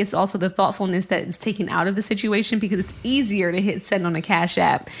I think it's also the thoughtfulness that is taken out of the situation, because it's easier to hit send on a Cash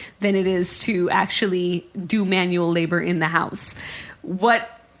App than it is to actually do manual labor in the house. What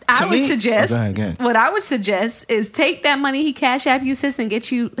I would suggest is take that money he Cash App you, sis, and get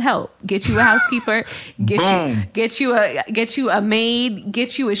you help. Get you a housekeeper. Get you a maid.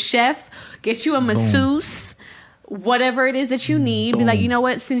 Get you a chef. Get you a masseuse. Whatever it is that you need. Be like, you know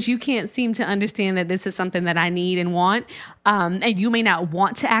what? Since you can't seem to understand that this is something that I need and want, and you may not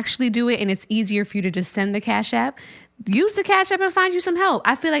want to actually do it, and it's easier for you to just send the Cash App. Use the Cash App and find you some help.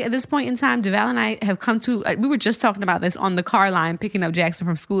 I feel like at this point in time, DeVal and I have come to, we were just talking about this on the car line, picking up Jackson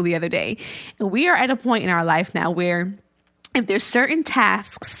from school the other day. And we are at a point in our life now where if there's certain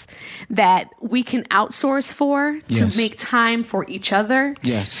tasks that we can outsource for to make time for each other,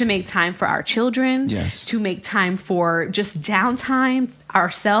 to make time for our children, to make time for just downtime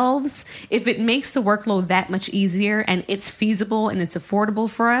ourselves, if it makes the workload that much easier and it's feasible and it's affordable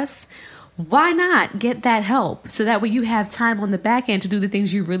for us, why not get that help? So that way you have time on the back end to do the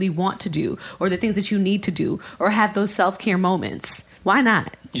things you really want to do, or the things that you need to do, or have those self-care moments. Why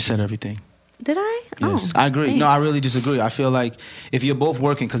not? You said everything. Did I? Yes, I agree. Thanks. No, I really disagree. I feel like if you're both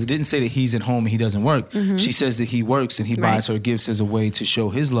working, because it didn't say that he's at home and he doesn't work. Mm-hmm. She says that he works and he buys her gifts as a way to show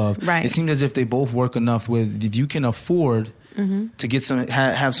his love. Right. It seemed as if they both work enough where if you can afford to get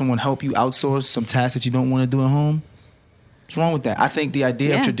have someone help you outsource some tasks that you don't want to do at home. What's wrong with that? I think the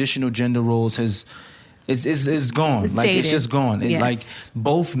idea of traditional gender roles is gone. It's dated. It's just gone. Like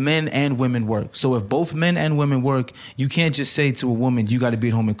both men and women work. So if both men and women work, you can't just say to a woman, you got to be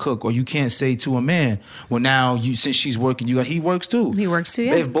at home and cook. Or you can't say to a man, well, now since she's working, he works too. He works too,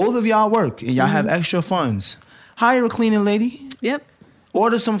 yeah. If both of y'all work and y'all have extra funds, hire a cleaning lady. Yep.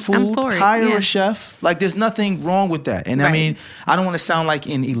 Order some food, I'm for it, hire yeah. a chef. Like, there's nothing wrong with that. And I Right. mean, I don't want to sound like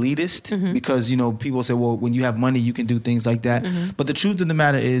an elitist because, you know, people say, well, when you have money, you can do things like that. But the truth of the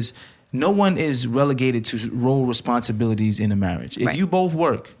matter is, no one is relegated to role responsibilities in a marriage. If Right. you both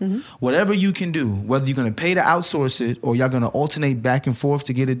work, whatever you can do, whether you're going to pay to outsource it or y'all going to alternate back and forth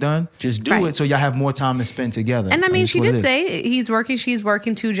to get it done, just do Right. it so y'all have more time to spend together. And I mean, that's she what it did is. say he's working, she's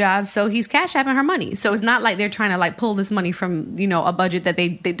working 2 jobs, so he's cash apping her money. So it's not like they're trying to like pull this money from, you know, a budget that they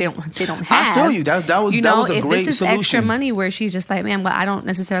don't have. I feel you. That was you that know, was a if great this is solution. extra money where she's just like, man, well, I don't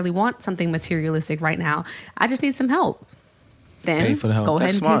necessarily want something materialistic right now. I just need some help. Then Pay for the help. go ahead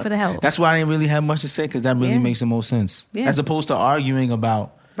That's and smart. pay for the help. That's why I didn't really have much to say because that really Yeah. makes the most sense. Yeah. As opposed to arguing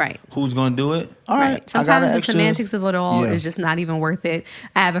about Right. who's going to do it. All right. Right. I got Sometimes an the extra- semantics of it all Yeah. is just not even worth it.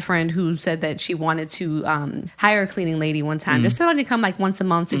 I have a friend who said that she wanted to hire a cleaning lady one time, just to come like once a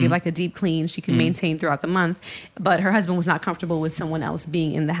month to give like a deep clean she can maintain throughout the month. But her husband was not comfortable with someone else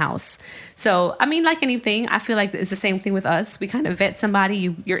being in the house. So, I mean, like anything, I feel like it's the same thing with us. We kind of vet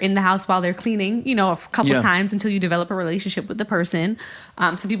somebody. You're in the house while they're cleaning, you know, a couple Yeah. times until you develop a relationship with the person.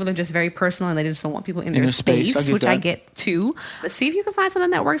 Some people are just very personal and they just don't want people in their their space. I get which I that. get too. But see if you can find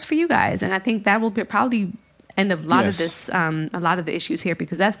something that works for you guys. And I think that will probably end a lot of Yes. this, a lot of the issues here,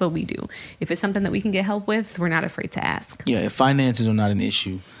 because that's what we do. If it's something that we can get help with, we're not afraid to ask. Yeah, if finances are not an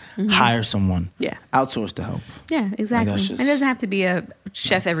issue, hire someone. Yeah. Outsource the help. Yeah, exactly. that's just- It doesn't have to be a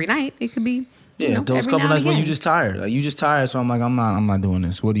chef every night. It could be, Yeah, you know, those every couple now and nights when you again. just tired. Like, you just tired, so I'm like, I'm not doing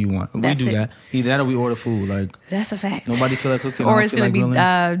this. What do you want? That's we do it. that. Either that or we order food. Like, That's a fact. nobody feel like cooking. I Or don't it's feel going like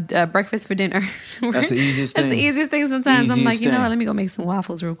to be grilling. breakfast for dinner. That's the easiest That's the thing. easiest thing sometimes. I'm like, Easiest you know thing. what, let me go make some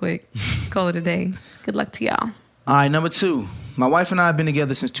waffles real quick. Call it a day. Good luck to y'all. All right, number 2. My wife and I have been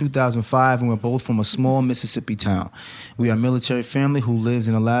together since 2005, and we're both from a small Mississippi town. We are a military family who lives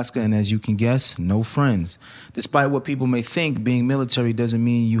in Alaska, and as you can guess, no friends. Despite what people may think, being military doesn't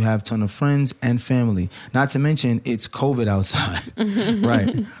mean you have a ton of friends and family. Not to mention, it's COVID outside.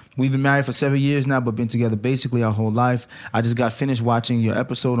 Right. We've been married for 7 years now, but been together basically our whole life. I just got finished watching your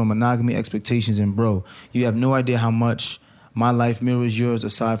episode on monogamy, expectations, and bro. You have no idea how much my life mirrors yours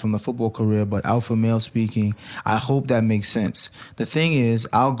aside from the football career, but alpha male speaking, I hope that makes sense. The thing is,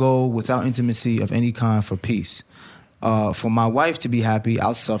 I'll go without intimacy of any kind for peace. For my wife to be happy,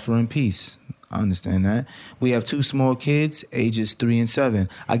 I'll suffer in peace. I understand that. We have 2 small kids, ages 3 and 7.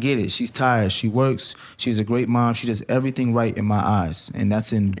 I get it. She's tired. She works. She's a great mom. She does everything right in my eyes. And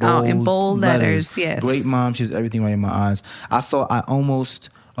that's in bold, in bold letters, yes. Great mom. She does everything right in my eyes. I thought I almost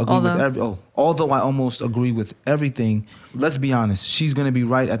although I almost agree with everything, let's be honest, she's going to be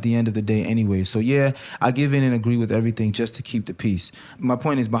right at the end of the day anyway. So yeah, I give in and agree with everything just to keep the peace. My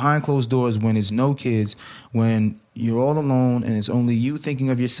point is, behind closed doors, when it's no kids, when you're all alone and it's only you thinking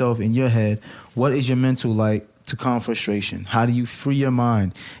of yourself in your head, what is your mental like to calm frustration? How do you free your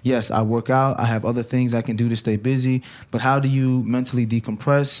mind? Yes, I work out. I have other things I can do to stay busy. But how do you mentally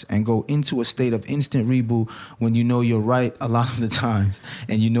decompress and go into a state of instant reboot when you know you're right a lot of the times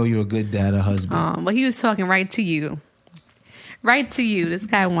and you know you're a good dad or husband? Well, he was talking right to you. Right to you. This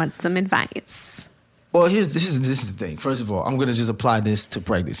guy wants some advice. Well, this is the thing. First of all, I'm gonna just apply this to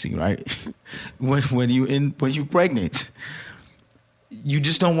pregnancy, right? when you're pregnant, you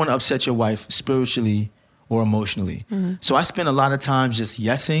just don't want to upset your wife spiritually or emotionally. Mm-hmm. So I spend a lot of time just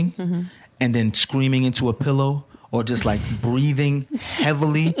yesing and then screaming into a pillow or just like breathing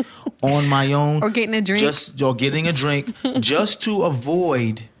heavily on my own. Or getting a drink. Or getting a drink just to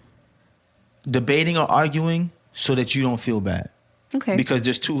avoid debating or arguing so that you don't feel bad. Okay. Because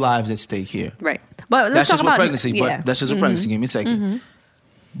there's 2 lives at stake here. Right. But let's That's talk just about with pregnancy. Yeah. But that's just with pregnancy. Give me a second.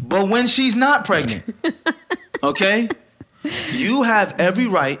 But when she's not pregnant, okay, you have every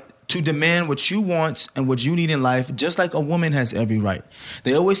right to demand what you want and what you need in life, just like a woman has every right.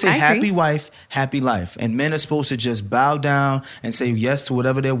 They always say I agree. happy wife, happy life. And men are supposed to just bow down and say yes to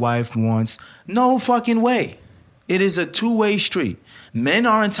whatever their wife wants. No fucking way. It is a 2-way street. Men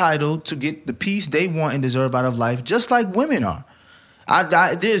are entitled to get the peace they want and deserve out of life, just like women are.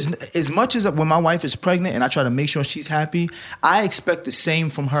 There's as much as when my wife is pregnant and I try to make sure she's happy, I expect the same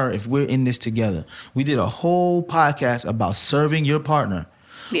from her if we're in this together. We did a whole podcast about serving your partner.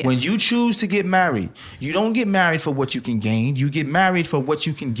 Yes. When you choose to get married, you don't get married for what you can gain. You get married for what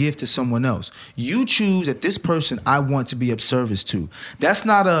you can give to someone else. You choose that this person I want to be of service to. That's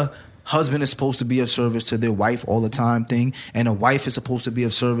not a husband is supposed to be of service to their wife all the time thing, and a wife is supposed to be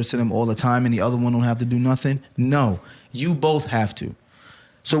of service to them all the time, and the other one don't have to do nothing. No, you both have to.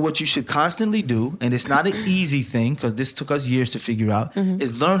 So what you should constantly do, and it's not an easy thing because this took us years to figure out,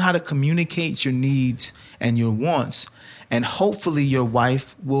 is learn how to communicate your needs and your wants. And hopefully your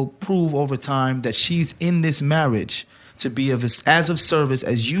wife will prove over time that she's in this marriage to be as of service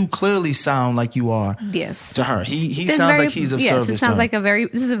as you clearly sound like you are to her. He sounds like he's of service. Yes, it sounds like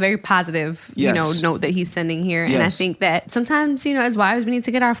this is a very positive, note that he's sending here. And I think that sometimes, as wives, we need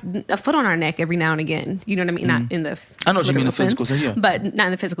to get a foot on our neck every now and again. You know what I mean? Not in the I know what you mean in the physical sense, but not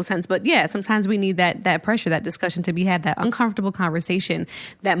in the physical sense. But yeah, sometimes we need that pressure, that discussion to be had, that uncomfortable conversation,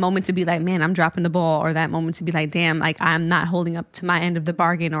 that moment to be like, man, I'm dropping the ball, or that moment to be like, damn, like I'm not holding up to my end of the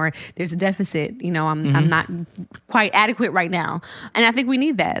bargain, or there's a deficit. I'm not quite adequate right now, and I think we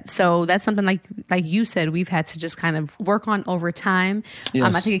need that. So that's something like you said, we've had to just kind of work on over time.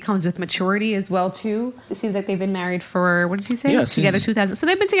 Yes. I think it comes with maturity as well too. It seems like they've been married for, what did he say? Together 2000. So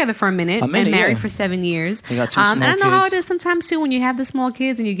they've been together for a minute and married for 7 years. They got 2 small and I know kids. how it is sometimes too when you have the small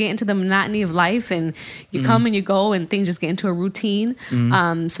kids and you get into the monotony of life and you come and you go and things just get into a routine.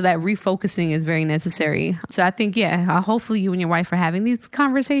 So that refocusing is very necessary. So I think hopefully you and your wife are having these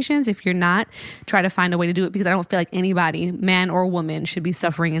conversations. If you're not, try to find a way to do it, because I don't feel like anybody, man or woman, should be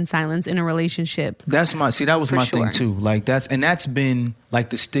suffering in silence in a relationship. That was my thing too. Like that's been like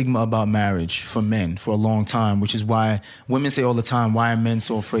the stigma about marriage for men for a long time, which is why women say all the time, why are men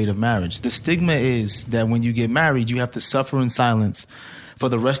so afraid of marriage? The stigma is that when you get married, you have to suffer in silence for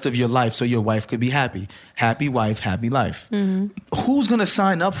the rest of your life so your wife could be happy. Happy wife, happy life. Who's going to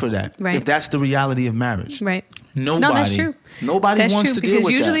sign up for that if that's the reality of marriage? Right. Nobody. No, that's true. Nobody wants to deal with that.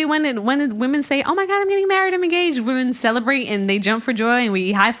 Because usually when women say, oh my God, I'm getting married, I'm engaged, women celebrate and they jump for joy and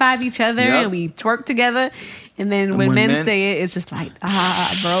we high five each other and we twerk together. And then when men say it, it's just like,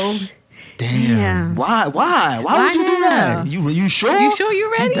 bro. Damn. Why would you do that? You sure? You sure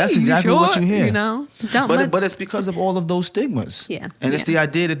you're ready? That's exactly what you hear. But it's because of all of those stigmas. Yeah. And it's the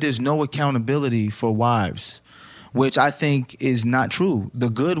idea that there's no accountability for wives, which I think is not true. The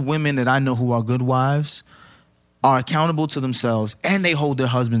good women that I know who are good wives are accountable to themselves and they hold their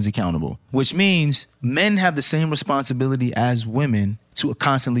husbands accountable, which means men have the same responsibility as women to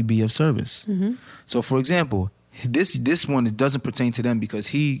constantly be of service. So, for example, this one, it doesn't pertain to them because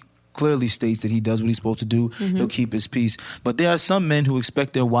he clearly states that he does what he's supposed to do. He'll keep his peace. But there are some men who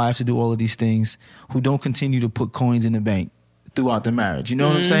expect their wives to do all of these things who don't continue to put coins in the bank throughout the marriage. You know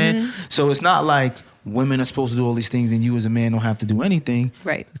what I'm saying? So it's not like women are supposed to do all these things and you as a man don't have to do anything.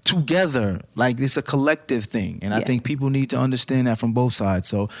 Right. Together. Like, it's a collective thing. And I think people need to understand that from both sides.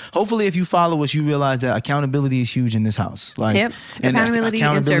 So hopefully if you follow us, you realize that accountability is huge in this house. Like, and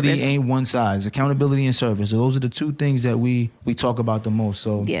accountability ain't one size. Accountability and service. So those are the two things that we talk about the most.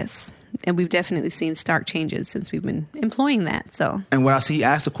 So yes. And we've definitely seen stark changes since we've been employing that. So. And when he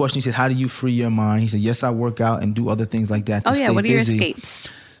asked the question, he said, how do you free your mind? He said, yes, I work out and do other things like that to stay busy. What are your escapes?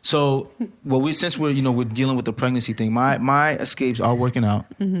 So, since we're dealing with the pregnancy thing, my escapes are working out.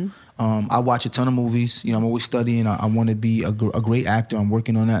 I watch a ton of movies. I'm always studying. I want to be a great actor. I'm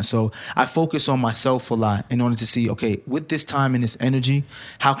working on that. So I focus on myself a lot in order to see, okay, with this time and this energy,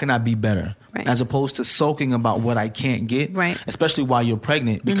 how can I be better? Right. As opposed to sulking about what I can't get, especially while you're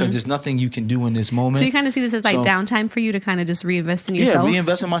pregnant, because there's nothing you can do in this moment. So you kind of see this as like downtime for you to kind of just reinvest in yourself? Yeah,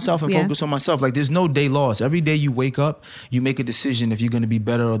 reinvest in myself and focus on myself. Like, there's no day lost. Every day you wake up, you make a decision if you're going to be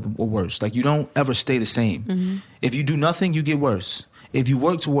better or worse. Like, you don't ever stay the same. If you do nothing, you get worse. If you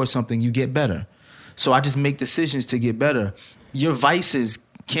work towards something, you get better. So I just make decisions to get better. Your vices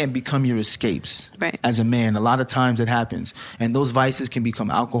can't become your escapes. As a man, a lot of times it happens. And those vices can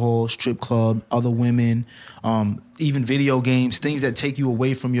become alcohol, strip club, other women, even video games, things that take you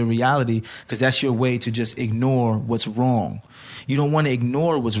away from your reality, because that's your way to just ignore what's wrong. You don't want to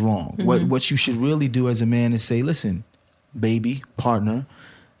ignore what's wrong. What you should really do as a man is say, listen, baby, partner,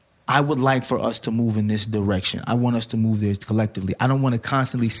 I would like for us to move in this direction. I want us to move there collectively. I don't want to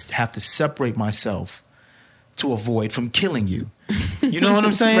constantly have to separate myself to avoid from killing you. You know what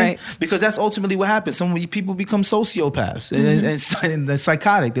I'm saying? Because that's ultimately what happens. Some people become sociopaths and they're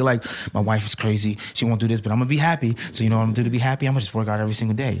psychotic. They're like, my wife is crazy. She won't do this, but I'm going to be happy. So you know what I'm going to do to be happy? I'm going to just work out every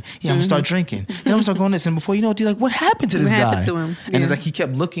single day. Yeah, I'm going to start drinking. Then I'm going to start going this. And before you know it, you're like, what happened to this guy? What happened to him? And it's like he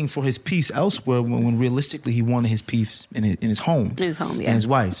kept looking for his peace elsewhere when realistically he wanted his peace in his home. In his home, and his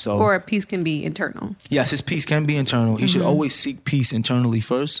wife. So, or peace can be internal. Yes, his peace can be internal. He should always seek peace internally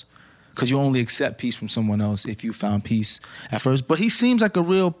first. Because you only accept peace from someone else if you found peace at first. But he seems like a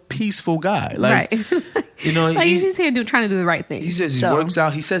real peaceful guy. Like, like he's here trying to do the right thing. He says he works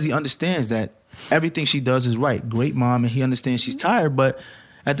out. He says he understands that everything she does is right. Great mom, and he understands she's tired. But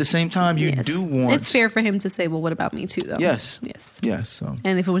at the same time, you do want... It's fair for him to say, well, what about me too, though? Yes. So.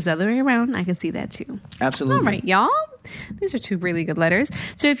 And if it was the other way around, I can see that too. Absolutely. All right, y'all. These are two really good letters.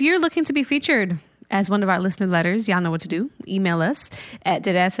 So if you're looking to be featured as one of our listener letters. Y'all know what to do. Email us at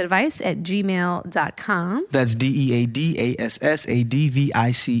deadassadvice@gmail.com. That's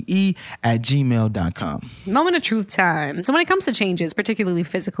DEADASSADVICE@gmail.com. Moment of truth time. So when it comes to changes, particularly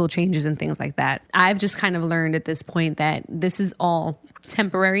physical changes and things like that, I've just kind of learned at this point that this is all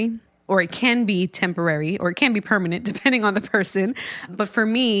temporary. Or it can be temporary, or it can be permanent, depending on the person. But for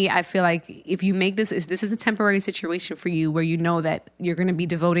me, I feel like if you make this is a temporary situation for you, where you know that you're going to be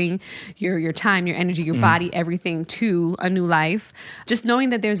devoting your time, your energy, your body, everything to a new life, just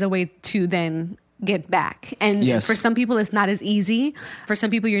knowing that there's a way to then get back. And for some people, it's not as easy. For some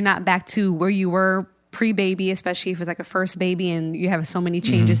people, you're not back to where you were pre-baby, especially if it's like a first baby and you have so many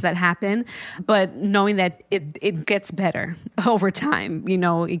changes that happen. But knowing that it gets better over time,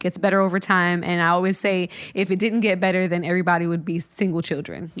 it gets better over time. And I always say, if it didn't get better, then everybody would be single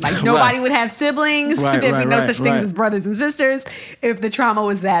children. Like nobody would have siblings. There'd be no such things as brothers and sisters if the trauma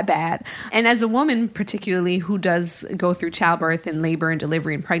was that bad. And as a woman, particularly who does go through childbirth and labor and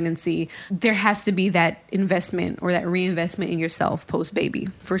delivery and pregnancy, there has to be that investment or that reinvestment in yourself post-baby,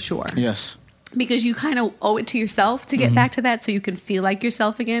 for sure. Yes. Because you kind of owe it to yourself to get back to that, so you can feel like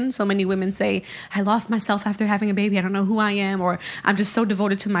yourself again. So many women say, I lost myself after having a baby. I don't know who I am, or I'm just so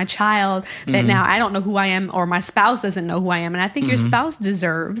devoted to my child that now I don't know who I am, or my spouse doesn't know who I am. And I think your spouse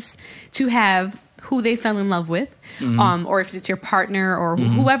deserves to have who they fell in love with, or if it's your partner or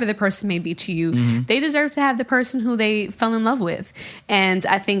whoever the person may be to you, they deserve to have the person who they fell in love with. And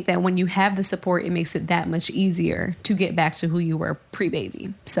I think that when you have the support, it makes it that much easier to get back to who you were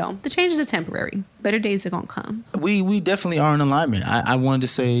pre-baby. So the changes are temporary. Better days are going to come. We definitely are in alignment. I wanted to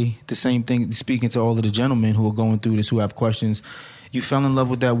say the same thing, speaking to all of the gentlemen who are going through this, who have questions. You fell in love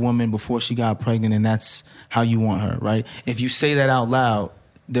with that woman before she got pregnant, and that's how you want her, right? If you say that out loud,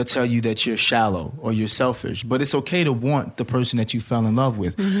 they'll tell you that you're shallow or you're selfish. But it's okay to want the person that you fell in love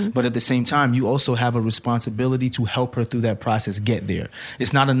with. But at the same time, you also have a responsibility to help her through that process get there.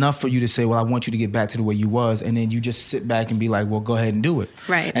 It's not enough for you to say, well, I want you to get back to the way you was, and then you just sit back and be like, well, go ahead and do it.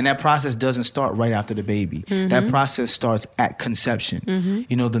 Right. And that process doesn't start right after the baby. That process starts at conception.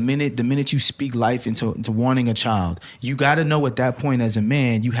 The minute you speak life into wanting a child, you got to know at that point as a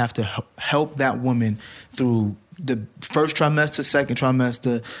man, you have to help that woman through the first trimester, second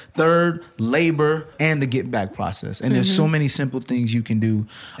trimester, third, labor, and the get back process. And there's so many simple things you can do,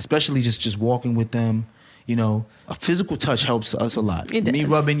 especially just walking with them. A physical touch helps us a lot. Me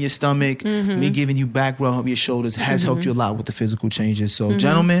rubbing your stomach, me giving you back rub on your shoulders has helped you a lot with the physical changes. So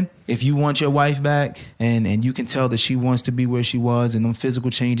gentlemen, if you want your wife back and you can tell that she wants to be where she was and them physical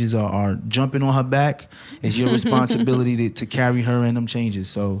changes are jumping on her back, it's your responsibility to carry her in them changes.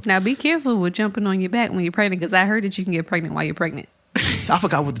 So now be careful with jumping on your back when you're pregnant, because I heard that you can get pregnant while you're pregnant. I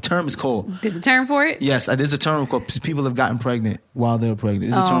forgot what the term is called. There's a term for it? Yes, there's a term called people have gotten pregnant while they're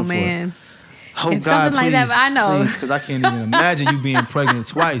pregnant. There's a term for it. Oh, if God, something like that, I know. Because I can't even imagine you being pregnant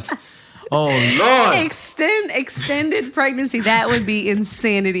twice. Oh, Lord. Extended pregnancy. That would be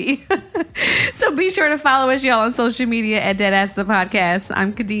insanity. So be sure to follow us, y'all, on social media at Deadass the Podcast.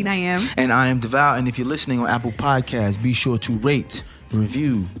 I'm Kadeen, I am. And I am Devout. And if you're listening on Apple Podcasts, be sure to rate,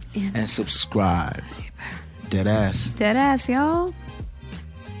 review, and subscribe. Deadass. Deadass, y'all.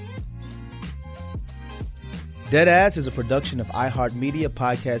 Deadass is a production of iHeartMedia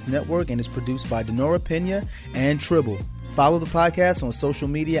Podcast Network and is produced by Denora Pena and Tribble. Follow the podcast on social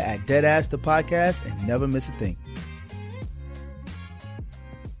media at Deadass the Podcast and never miss a thing.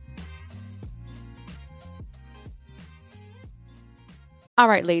 All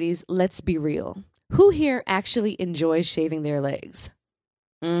right, ladies, let's be real. Who here actually enjoys shaving their legs?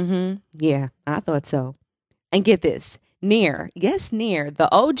 Yeah, I thought so. And get this. Nair, yes, Nair, the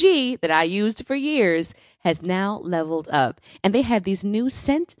OG that I used for years, has now leveled up. And they have these new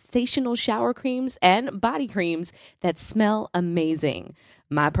sensational shower creams and body creams that smell amazing.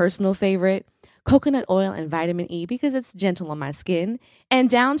 My personal favorite, coconut oil and vitamin E because it's gentle on my skin. And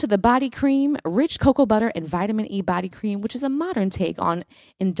down to the body cream, rich cocoa butter and vitamin E body cream, which is a modern take on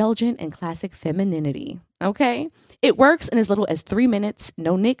indulgent and classic femininity. Okay? It works in as little as 3 minutes,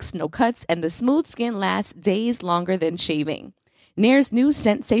 no nicks, no cuts, and the smooth skin lasts days longer than shaving. Nair's new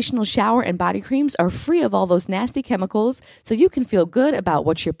sensational shower and body creams are free of all those nasty chemicals, so you can feel good about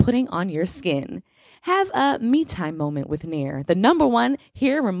what you're putting on your skin. Have a me time moment with Nair, the #1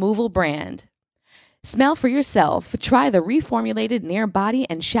 hair removal brand. Smell for yourself. Try the reformulated Nair body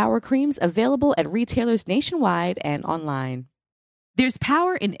and shower creams available at retailers nationwide and online. There's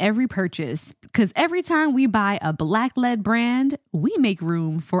power in every purchase, because every time we buy a black-led brand, we make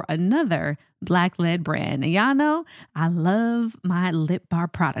room for another black-led brand. And y'all know I love my lip bar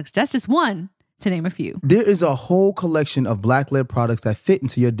products. That's just one, to name a few. There is a whole collection of black-led products that fit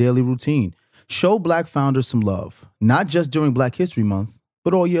into your daily routine. Show Black founders some love, not just during Black History Month,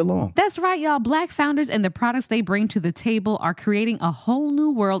 but all year long. That's right, y'all. Black founders and the products they bring to the table are creating a whole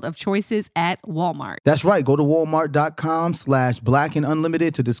new world of choices at Walmart. That's right. Go to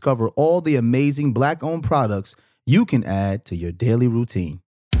walmart.com/blackandunlimited to discover all the amazing Black-owned products you can add to your daily routine.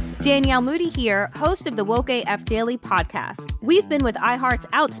 Danielle Moody here, host of the Woke AF Daily podcast. We've been with iHeart's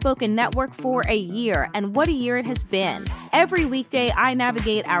Outspoken Network for a year, and what a year it has been. Every weekday, I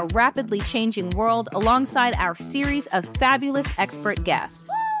navigate our rapidly changing world alongside our series of fabulous expert guests.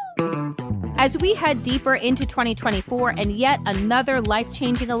 As we head deeper into 2024 and yet another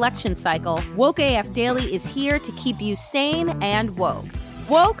life-changing election cycle, Woke AF Daily is here to keep you sane and woke.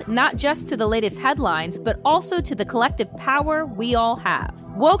 Woke not just to the latest headlines, but also to the collective power we all have.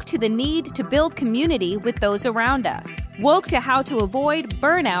 Woke to the need to build community with those around us. Woke to how to avoid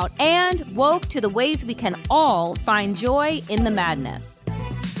burnout, and woke to the ways we can all find joy in the madness.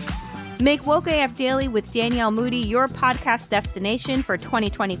 Make Woke AF Daily with Danielle Moody your podcast destination for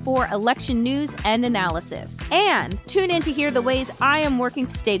 2024 election news and analysis. And tune in to hear the ways I am working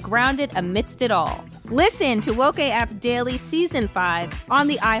to stay grounded amidst it all. Listen to Woke AF Daily Season 5 on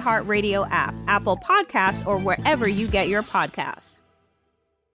the iHeartRadio app, Apple Podcasts, or wherever you get your podcasts.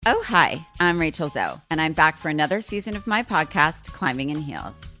 Oh, hi, I'm Rachel Zoe, and I'm back for another season of my podcast, Climbing in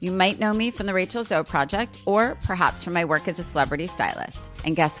Heels. You might know me from the Rachel Zoe Project, or perhaps from my work as a celebrity stylist.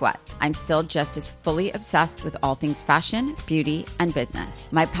 And guess what? I'm still just as fully obsessed with all things fashion, beauty, and business.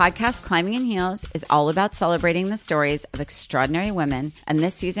 My podcast, Climbing in Heels, is all about celebrating the stories of extraordinary women, and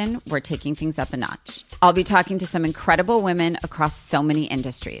this season, we're taking things up a notch. I'll be talking to some incredible women across so many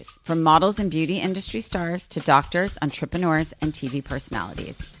industries, from models and beauty industry stars to doctors, entrepreneurs, and TV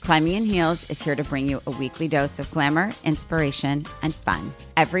personalities. Climbing in Heels is here to bring you a weekly dose of glamour, inspiration, and fun.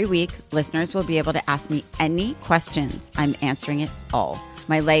 Every week, listeners will be able to ask me any questions. I'm answering it all.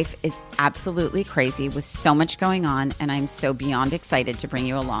 My life is absolutely crazy with so much going on, and I'm so beyond excited to bring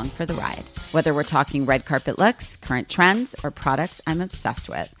you along for the ride. Whether we're talking red carpet looks, current trends, or products I'm obsessed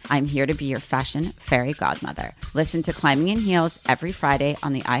with, I'm here to be your fashion fairy godmother. Listen to Climbing in Heels every Friday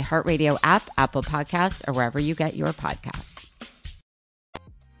on the iHeartRadio app, Apple Podcasts, or wherever you get your podcasts.